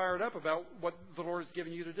get fired up about what the Lord has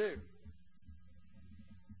given you to do.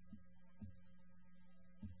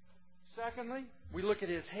 Secondly, we look at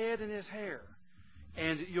His head and His hair.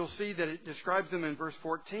 And you'll see that it describes them in verse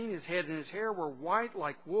 14. His head and His hair were white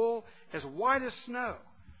like wool, as white as snow.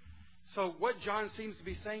 So what John seems to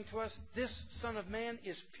be saying to us, this Son of Man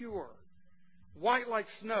is pure. White like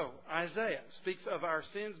snow. Isaiah speaks of our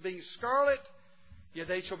sins being scarlet, yet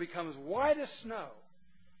they shall become as white as snow.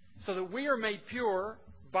 So that we are made pure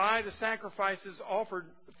by the sacrifices offered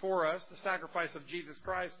for us, the sacrifice of Jesus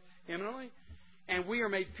Christ imminently, and we are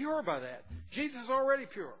made pure by that. Jesus is already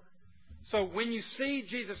pure. So when you see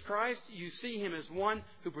Jesus Christ, you see Him as one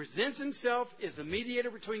who presents Himself as the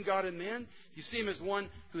mediator between God and men. You see Him as one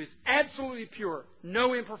who is absolutely pure,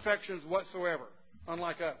 no imperfections whatsoever,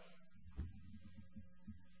 unlike us.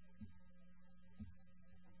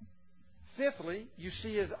 Fifthly, you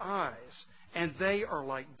see His eyes, and they are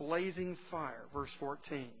like blazing fire, verse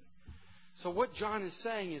 14. So what John is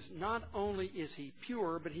saying is not only is He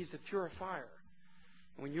pure, but He's the purifier.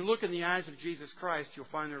 When you look in the eyes of Jesus Christ, you'll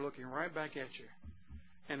find they're looking right back at you.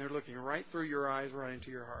 And they're looking right through your eyes, right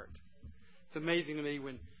into your heart. It's amazing to me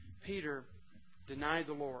when Peter denied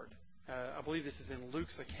the Lord. I believe this is in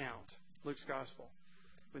Luke's account, Luke's Gospel.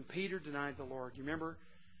 When Peter denied the Lord, you remember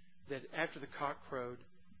that after the cock crowed,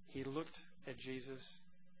 he looked at Jesus,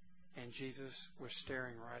 and Jesus was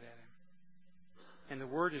staring right at him. And the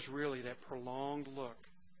word is really that prolonged look.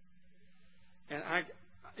 And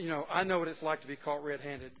I know what it's like to be caught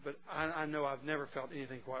red-handed, but I know I've never felt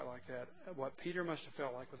anything quite like that. What Peter must have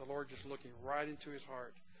felt like with the Lord just looking right into his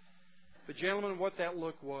heart. But gentlemen, what that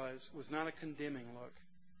look was not a condemning look.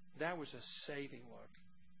 That was a saving look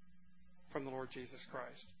from the Lord Jesus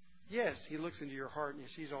Christ. Yes, He looks into your heart and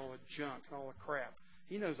He sees all the junk and all the crap.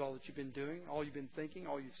 He knows all that you've been doing, all you've been thinking,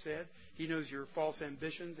 all you've said. He knows your false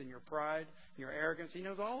ambitions and your pride and your arrogance. He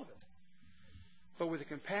knows all of it. But with a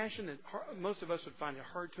compassion that most of us would find it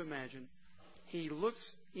hard to imagine, He looks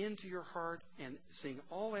into your heart and seeing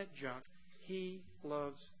all that junk, He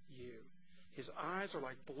loves you. His eyes are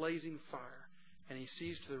like blazing fire, and He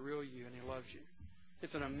sees to the real you, and He loves you.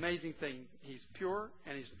 It's an amazing thing. He's pure,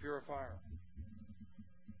 and He's the purifier.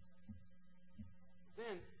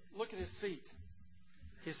 Then look at his feet.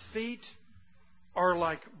 His feet are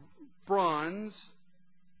like bronze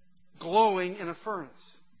glowing in a furnace.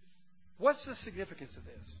 What's the significance of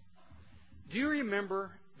this? Do you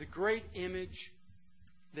remember the great image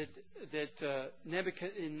that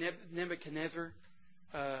Nebuchadnezzar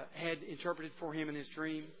had interpreted for him in his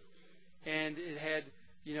dream? And it had,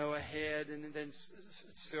 a head and then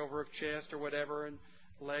silver of chest or whatever, and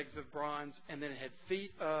legs of bronze, and then it had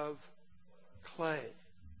feet of clay.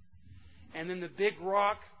 And then the big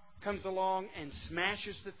rock comes along and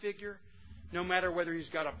smashes the figure, no matter whether he's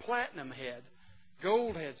got a platinum head,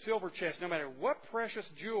 gold head, silver chest, no matter what precious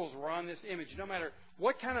jewels were on this image, no matter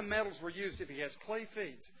what kind of metals were used, if he has clay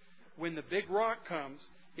feet, when the big rock comes,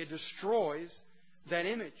 it destroys that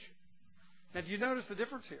image. Now, do you notice the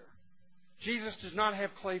difference here? Jesus does not have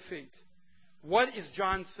clay feet. What is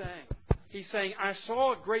John saying? He's saying, I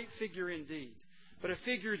saw a great figure indeed, but a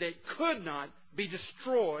figure that could not be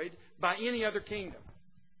destroyed by any other kingdom.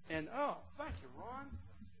 And, thank you, Ron.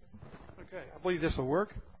 Okay, I believe this will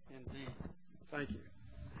work. Indeed. Thank you.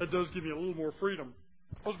 That does give me a little more freedom.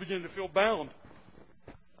 I was beginning to feel bound.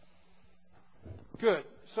 Good.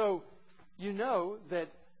 So, you know that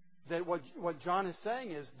what John is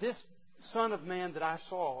saying is this Son of Man that I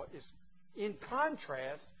saw is in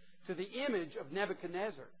contrast to the image of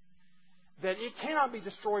Nebuchadnezzar, that it cannot be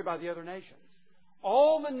destroyed by the other nations.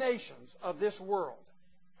 All the nations of this world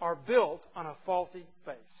are built on a faulty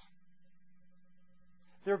base.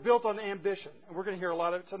 They're built on ambition. And we're going to hear a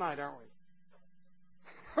lot of it tonight, aren't we?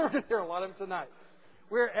 We're going to hear a lot of it tonight.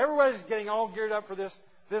 Everybody's getting all geared up for this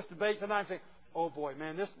debate tonight, saying, oh boy,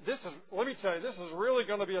 man, this is, let me tell you, this is really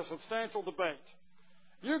going to be a substantial debate.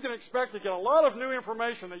 You can expect to get a lot of new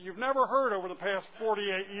information that you've never heard over the past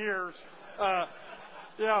 48 years.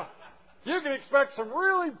 You can expect some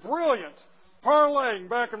really brilliant parlaying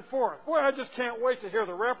back and forth. Boy, I just can't wait to hear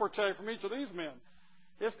the repartee from each of these men.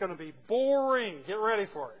 It's going to be boring. Get ready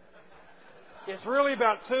for it. It's really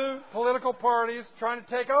about two political parties trying to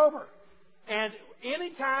take over. And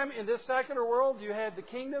any time in this secular world you had the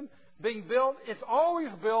kingdom being built, it's always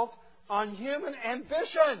built on human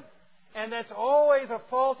ambition. And that's always a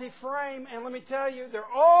faulty frame. And let me tell you, they're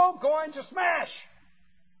all going to smash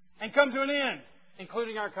and come to an end,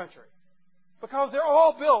 including our country. Because they're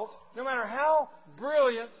all built, no matter how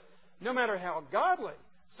brilliant, no matter how godly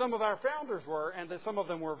some of our founders were, and that some of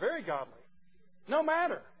them were very godly. No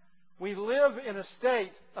matter. We live in a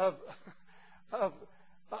state of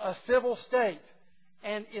a civil state,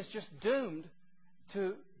 and it's just doomed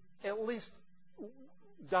to at least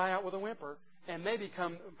die out with a whimper. And maybe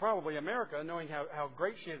probably America, knowing how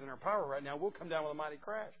great she is in her power right now, will come down with a mighty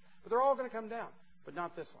crash. But they're all going to come down, but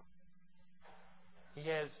not this one. He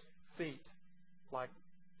has feet like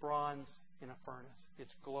bronze in a furnace.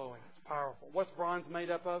 It's glowing. It's powerful. What's bronze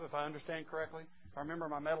made up of, if I understand correctly? If I remember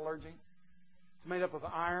my metallurgy, it's made up of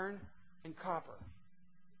iron and copper.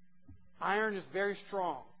 Iron is very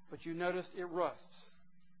strong, but you noticed it rusts.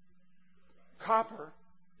 Copper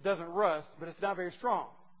doesn't rust, but it's not very strong.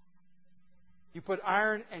 You put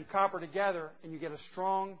iron and copper together, and you get a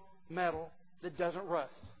strong metal that doesn't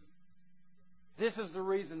rust. This is the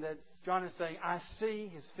reason that John is saying, I see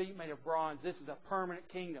his feet made of bronze. This is a permanent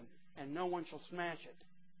kingdom, and no one shall smash it.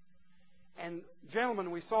 And, gentlemen,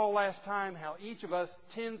 we saw last time how each of us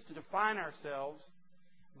tends to define ourselves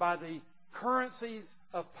by the currencies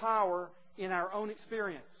of power in our own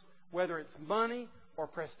experience, whether it's money or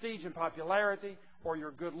prestige and popularity, or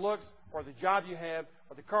your good looks, or the job you have,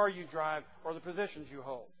 or the car you drive, or the positions you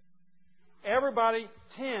hold. Everybody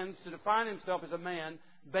tends to define himself as a man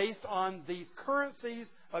based on these currencies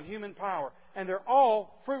of human power. And they're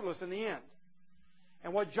all fruitless in the end.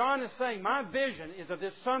 And what John is saying, my vision is of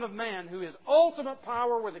this Son of Man who is ultimate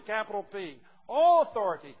power with a capital P. All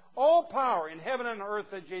authority, all power in heaven and on earth,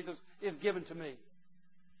 said Jesus, is given to me.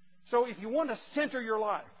 So if you want to center your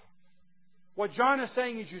life, what John is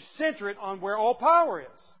saying is you center it on where all power is.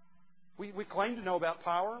 We claim to know about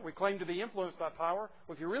power. We claim to be influenced by power.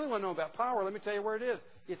 Well, if you really want to know about power, let me tell you where it is.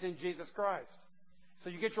 It's in Jesus Christ.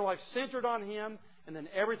 So you get your life centered on Him, and then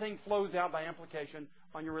everything flows out by implication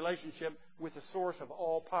on your relationship with the source of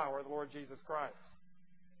all power, the Lord Jesus Christ.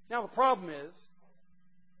 Now, the problem is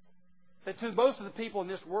that to most of the people in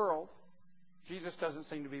this world, Jesus doesn't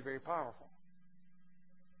seem to be very powerful.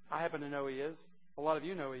 I happen to know He is. A lot of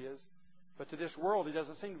you know He is. But to this world, He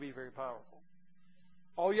doesn't seem to be very powerful.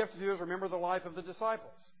 All you have to do is remember the life of the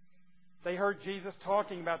disciples. They heard Jesus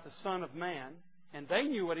talking about the Son of Man, and they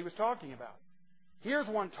knew what He was talking about. Here's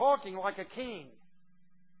one talking like a king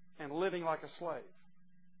and living like a slave.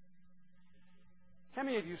 How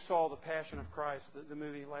many of you saw The Passion of Christ, the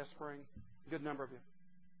movie last spring? A good number of you.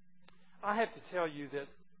 I have to tell you that,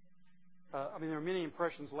 there are many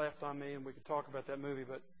impressions left on me, and we could talk about that movie,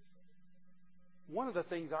 but one of the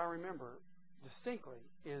things I remember distinctly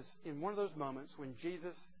is in one of those moments when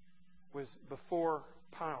Jesus was before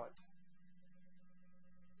Pilate.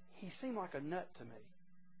 He seemed like a nut to me.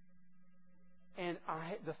 And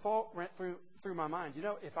the thought ran through my mind,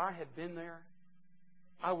 if I had been there,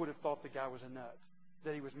 I would have thought the guy was a nut,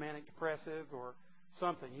 that he was manic depressive or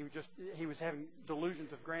something. He was having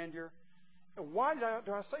delusions of grandeur. And why do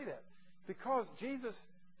I say that? Because Jesus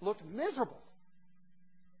looked miserable.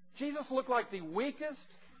 Jesus looked like the weakest,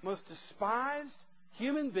 most despised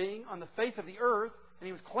human being on the face of the earth, and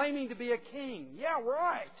he was claiming to be a king. Yeah,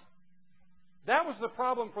 right. That was the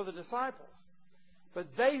problem for the disciples. But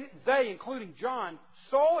they, including John,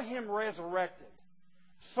 saw him resurrected,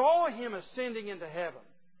 saw him ascending into heaven.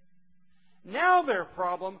 Now their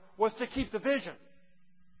problem was to keep the vision.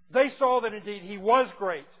 They saw that indeed he was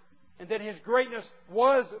great, and that his greatness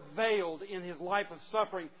was veiled in his life of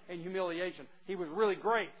suffering and humiliation. He was really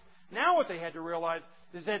great. Now what they had to realize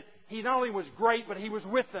is that he not only was great, but he was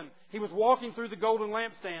with them. He was walking through the golden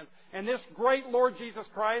lampstands. And this great Lord Jesus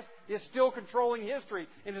Christ is still controlling history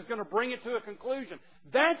and is going to bring it to a conclusion.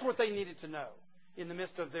 That's what they needed to know in the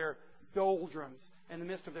midst of their doldrums, in the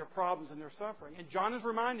midst of their problems and their suffering. And John is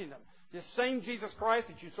reminding them, this same Jesus Christ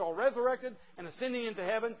that you saw resurrected and ascending into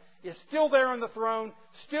heaven is still there on the throne,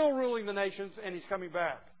 still ruling the nations, and he's coming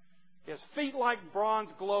back. His feet like bronze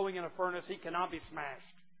glowing in a furnace, he cannot be smashed.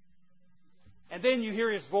 And then you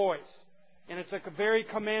hear his voice, and it's a very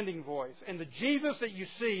commanding voice. And the Jesus that you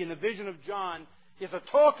see in the vision of John is a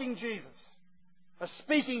talking Jesus, a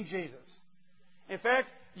speaking Jesus. In fact,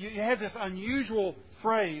 you have this unusual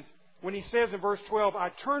phrase when he says in verse 12, I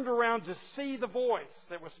turned around to see the voice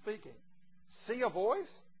that was speaking. See a voice?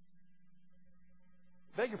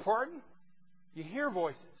 Beg your pardon? You hear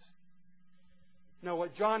voices. No,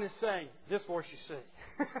 what John is saying, this voice you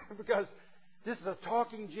see. Because this is a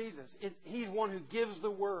talking Jesus. He's one who gives the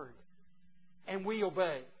word, and we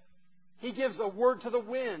obey. He gives a word to the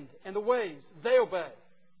wind and the waves. They obey.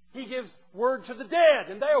 He gives word to the dead,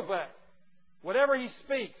 and they obey. Whatever he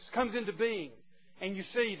speaks comes into being. And you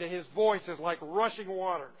see that his voice is like rushing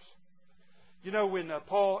waters. You know, when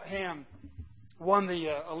Paul Hamm won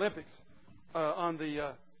the Olympics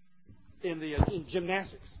in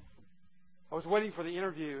gymnastics, I was waiting for the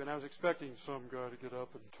interview, and I was expecting some guy to get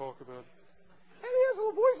up and talk about it. And he has a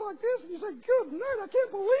little voice like this, and you say, good night, I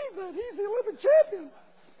can't believe that. He's the Olympic champion.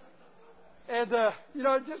 And,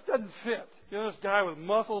 it just doesn't fit. This guy with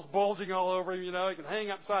muscles bulging all over him, he can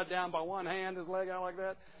hang upside down by one hand, his leg out like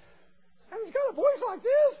that. And he's got a voice like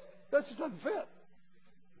this. That just doesn't fit.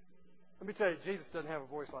 Let me tell you, Jesus doesn't have a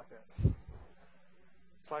voice like that.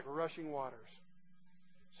 It's like rushing waters.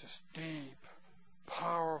 It's just deep,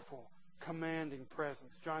 powerful, commanding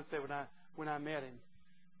presence. John said when I met him,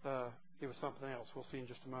 it was something else. We'll see in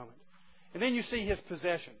just a moment. And then you see his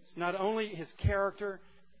possessions. Not only his character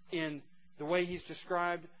in the way he's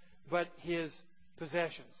described, but his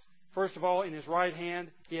possessions. First of all, in his right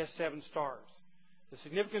hand, he has 7 stars. The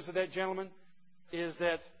significance of that, gentlemen, is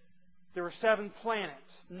that there were 7 planets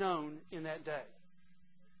known in that day.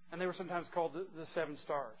 And they were sometimes called the 7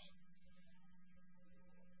 stars.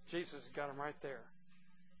 Jesus got them right there.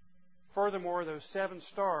 Furthermore, those 7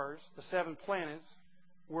 stars, the 7 planets,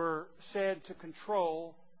 were said to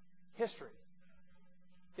control history.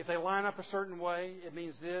 If they line up a certain way, it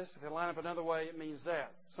means this. If they line up another way, it means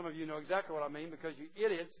that. Some of you know exactly what I mean because you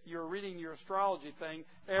idiots, you're reading your astrology thing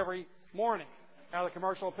every morning out of the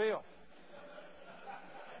Commercial Appeal.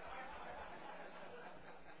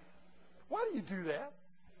 Why do you do that?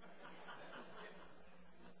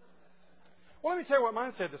 Well, let me tell you what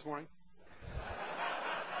mine said this morning.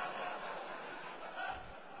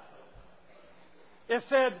 It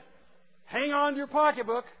said, hang on to your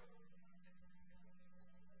pocketbook.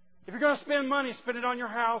 If you're going to spend money, spend it on your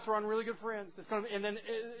house or on really good friends. And then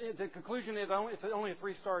the conclusion is it's only a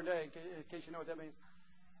 3-star day, in case you know what that means.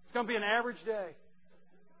 It's going to be an average day.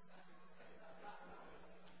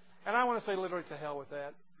 And I want to say literally to hell with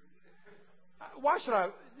that. Why should I?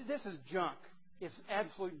 This is junk. It's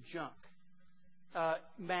absolute junk.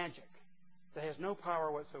 Magic that has no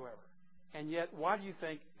power whatsoever. And yet, why do you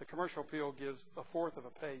think the Commercial Appeal gives 1/4 of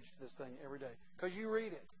a page to this thing every day? Because you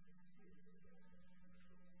read it.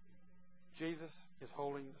 Jesus is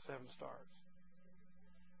holding the 7 stars.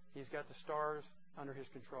 He's got the stars under his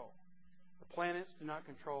control. The planets do not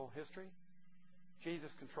control history. Jesus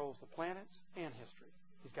controls the planets and history.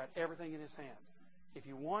 He's got everything in his hand. If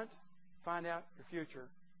you want to find out your future,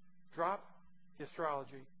 drop the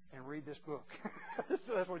astrology and read this book.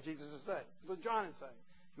 That's what Jesus is saying. That's what John is saying.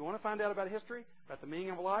 You want to find out about history, about the meaning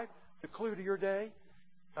of life, the clue to your day,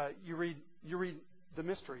 you read the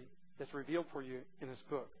mystery that's revealed for you in this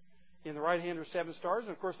book. In the right hand are 7 stars,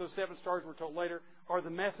 and of course those 7 stars, we're told later, are the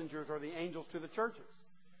messengers or the angels to the churches.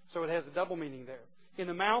 So it has a double meaning there. In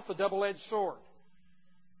the mouth, a double-edged sword.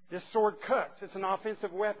 This sword cuts. It's an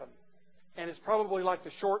offensive weapon. And it's probably like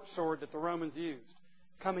the short sword that the Romans used,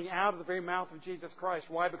 coming out of the very mouth of Jesus Christ.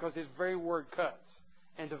 Why? Because His very word cuts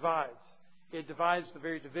and divides. It divides the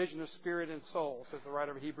very division of spirit and soul, says the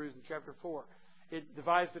writer of Hebrews in chapter 4. It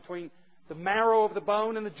divides between the marrow of the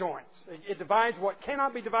bone and the joints. It divides what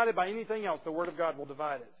cannot be divided by anything else. The Word of God will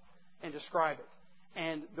divide it and describe it.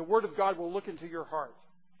 And the Word of God will look into your heart.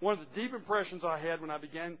 One of the deep impressions I had when I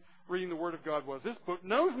began reading the Word of God was, this book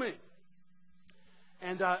knows me.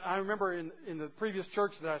 And I remember in the previous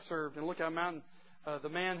church that I served in Lookout Mountain, the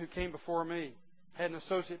man who came before me had an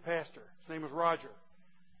associate pastor. His name was Roger.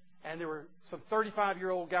 And there were some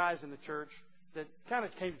 35-year-old guys in the church that kind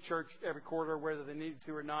of came to church every quarter, whether they needed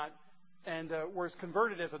to or not, and were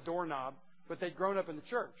converted as a doorknob, but they'd grown up in the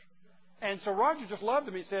church. And so Roger just loved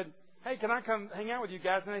them. He said, hey, can I come hang out with you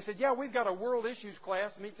guys? And they said, yeah, we've got a world issues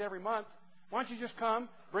class that meets every month. Why don't you just come,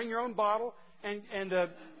 bring your own bottle, and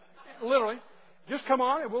literally, just come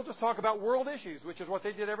on and we'll just talk about world issues, which is what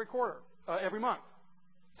they did every quarter, every month.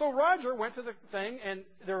 So Roger went to the thing, and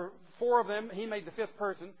there were 4 of them. He made the 5th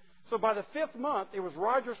person. So by the 5th month, it was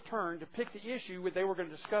Roger's turn to pick the issue that they were going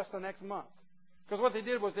to discuss the next month. Because what they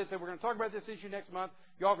did was they said, we're going to talk about this issue next month.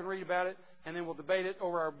 Y'all can read about it, and then we'll debate it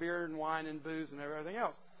over our beer and wine and booze and everything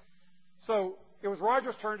else. So it was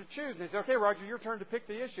Roger's turn to choose. And they said, okay, Roger, your turn to pick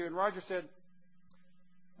the issue. And Roger said,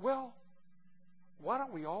 well, why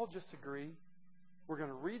don't we all just agree we're going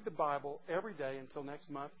to read the Bible every day until next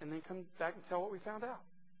month and then come back and tell what we found out?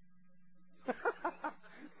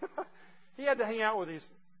 He had to hang out with these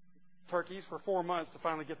turkeys for 4 months to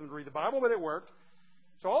finally get them to read the Bible, but it worked.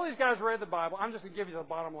 So all these guys read the Bible. I'm just going to give you the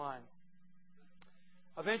bottom line.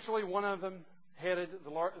 Eventually, one of them headed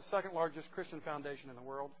the second largest Christian foundation in the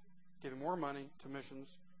world, giving more money to missions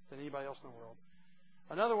than anybody else in the world.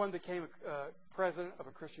 Another one became president of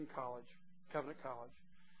a Christian college, Covenant College.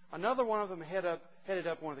 Another one of them headed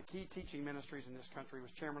up one of the key teaching ministries in this country,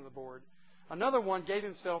 was chairman of the board. Another one gave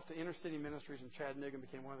himself to inner city ministries in Chattanooga and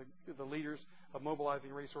became one of the leaders of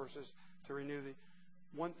mobilizing resources to renew the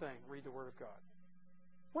one thing, read the Word of God.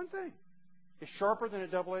 One thing. It's sharper than a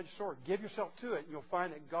double-edged sword. Give yourself to it, and you'll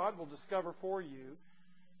find that God will discover for you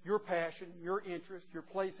your passion, your interest, your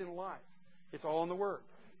place in life. It's all in the Word.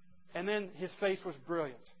 And then his face was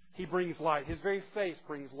brilliant. He brings light. His very face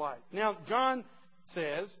brings light. Now, John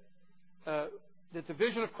says that the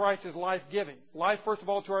vision of Christ is life-giving. Life, first of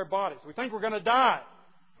all, to our bodies. We think we're going to die,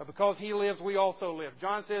 but because He lives, we also live.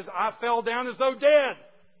 John says, I fell down as though dead.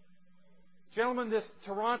 Gentlemen, this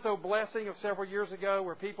Toronto blessing of several years ago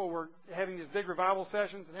where people were having these big revival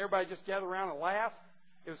sessions and everybody just gathered around and laughed,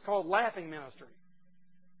 it was called laughing ministry.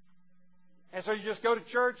 And so you just go to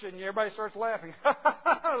church and everybody starts laughing.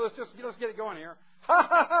 let's get it going here.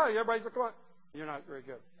 Everybody's like, you're not very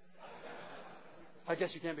good. I guess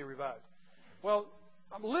you can't be revived. Well,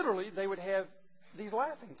 literally, they would have these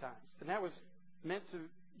laughing times, and that was meant to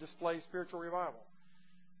display spiritual revival.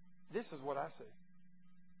 This is what I see.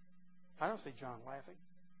 I don't see John laughing.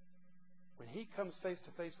 When he comes face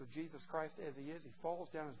to face with Jesus Christ as He is, he falls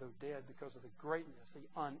down as though dead because of the greatness, the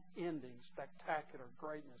unending, spectacular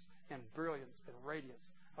greatness and brilliance and radiance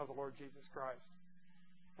of the Lord Jesus Christ.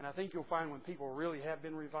 And I think you'll find when people really have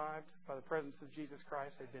been revived by the presence of Jesus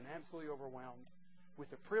Christ, they've been absolutely overwhelmed with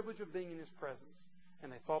the privilege of being in His presence,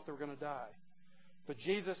 and they thought they were going to die. But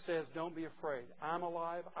Jesus says, don't be afraid. I'm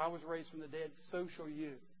alive. I was raised from the dead. So shall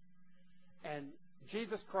you. And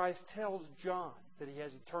Jesus Christ tells John that he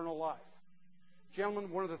has eternal life.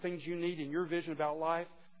 Gentlemen, one of the things you need in your vision about life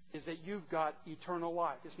is that you've got eternal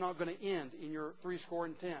life. It's not going to end in your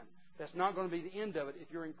 70. That's not going to be the end of it if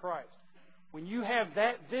you're in Christ. When you have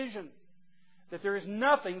that vision that there is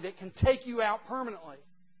nothing that can take you out permanently,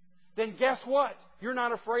 then guess what? You're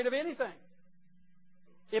not afraid of anything.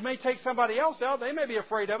 It may take somebody else out. They may be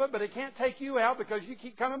afraid of it, but it can't take you out because you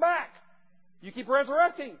keep coming back. You keep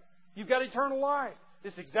resurrecting. You've got eternal life.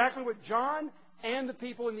 This is exactly what John and the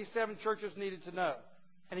people in these 7 churches needed to know.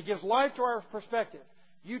 And he gives life to our perspective.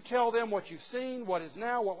 You tell them what you've seen, what is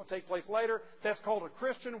now, what will take place later. That's called a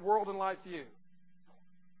Christian world and life view.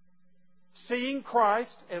 Seeing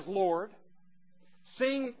Christ as Lord,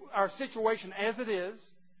 seeing our situation as it is,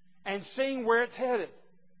 and seeing where it's headed.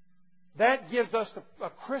 That gives us a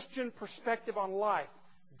Christian perspective on life,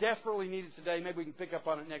 desperately needed today. Maybe we can pick up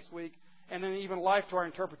on it next week and then even life to our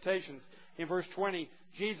interpretations. In verse 20,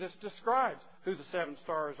 Jesus describes who the 7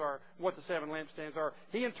 stars are, what the 7 lampstands are.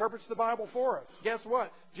 He interprets the Bible for us. Guess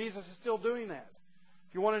what? Jesus is still doing that.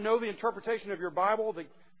 If you want to know the interpretation of your Bible,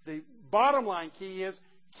 the bottom line key is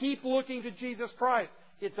keep looking to Jesus Christ.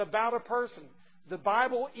 It's about a person. The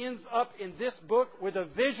Bible ends up in this book with a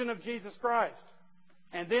vision of Jesus Christ.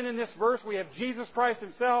 And then in this verse we have Jesus Christ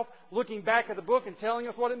Himself looking back at the book and telling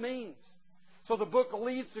us what it means. So the book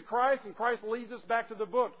leads to Christ, and Christ leads us back to the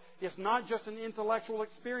book. It's not just an intellectual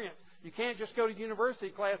experience. You can't just go to university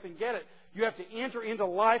class and get it. You have to enter into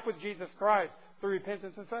life with Jesus Christ through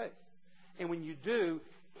repentance and faith. And when you do,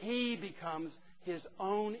 He becomes His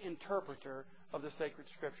own interpreter of the sacred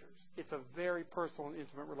Scriptures. It's a very personal and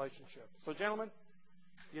intimate relationship. So, gentlemen,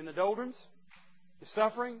 you're in the doldrums, you're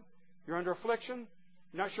suffering, you're under affliction,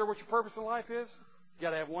 you're not sure what your purpose in life is, you've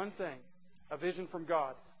got to have one thing, a vision from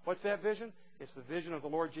God. What's that vision? It's the vision of the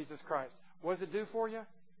Lord Jesus Christ. What does it do for you?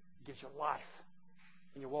 It gives you life.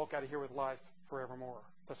 And you walk out of here with life forevermore.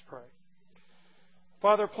 Let's pray.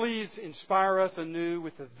 Father, please inspire us anew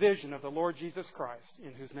with the vision of the Lord Jesus Christ,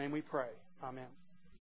 in whose name we pray. Amen.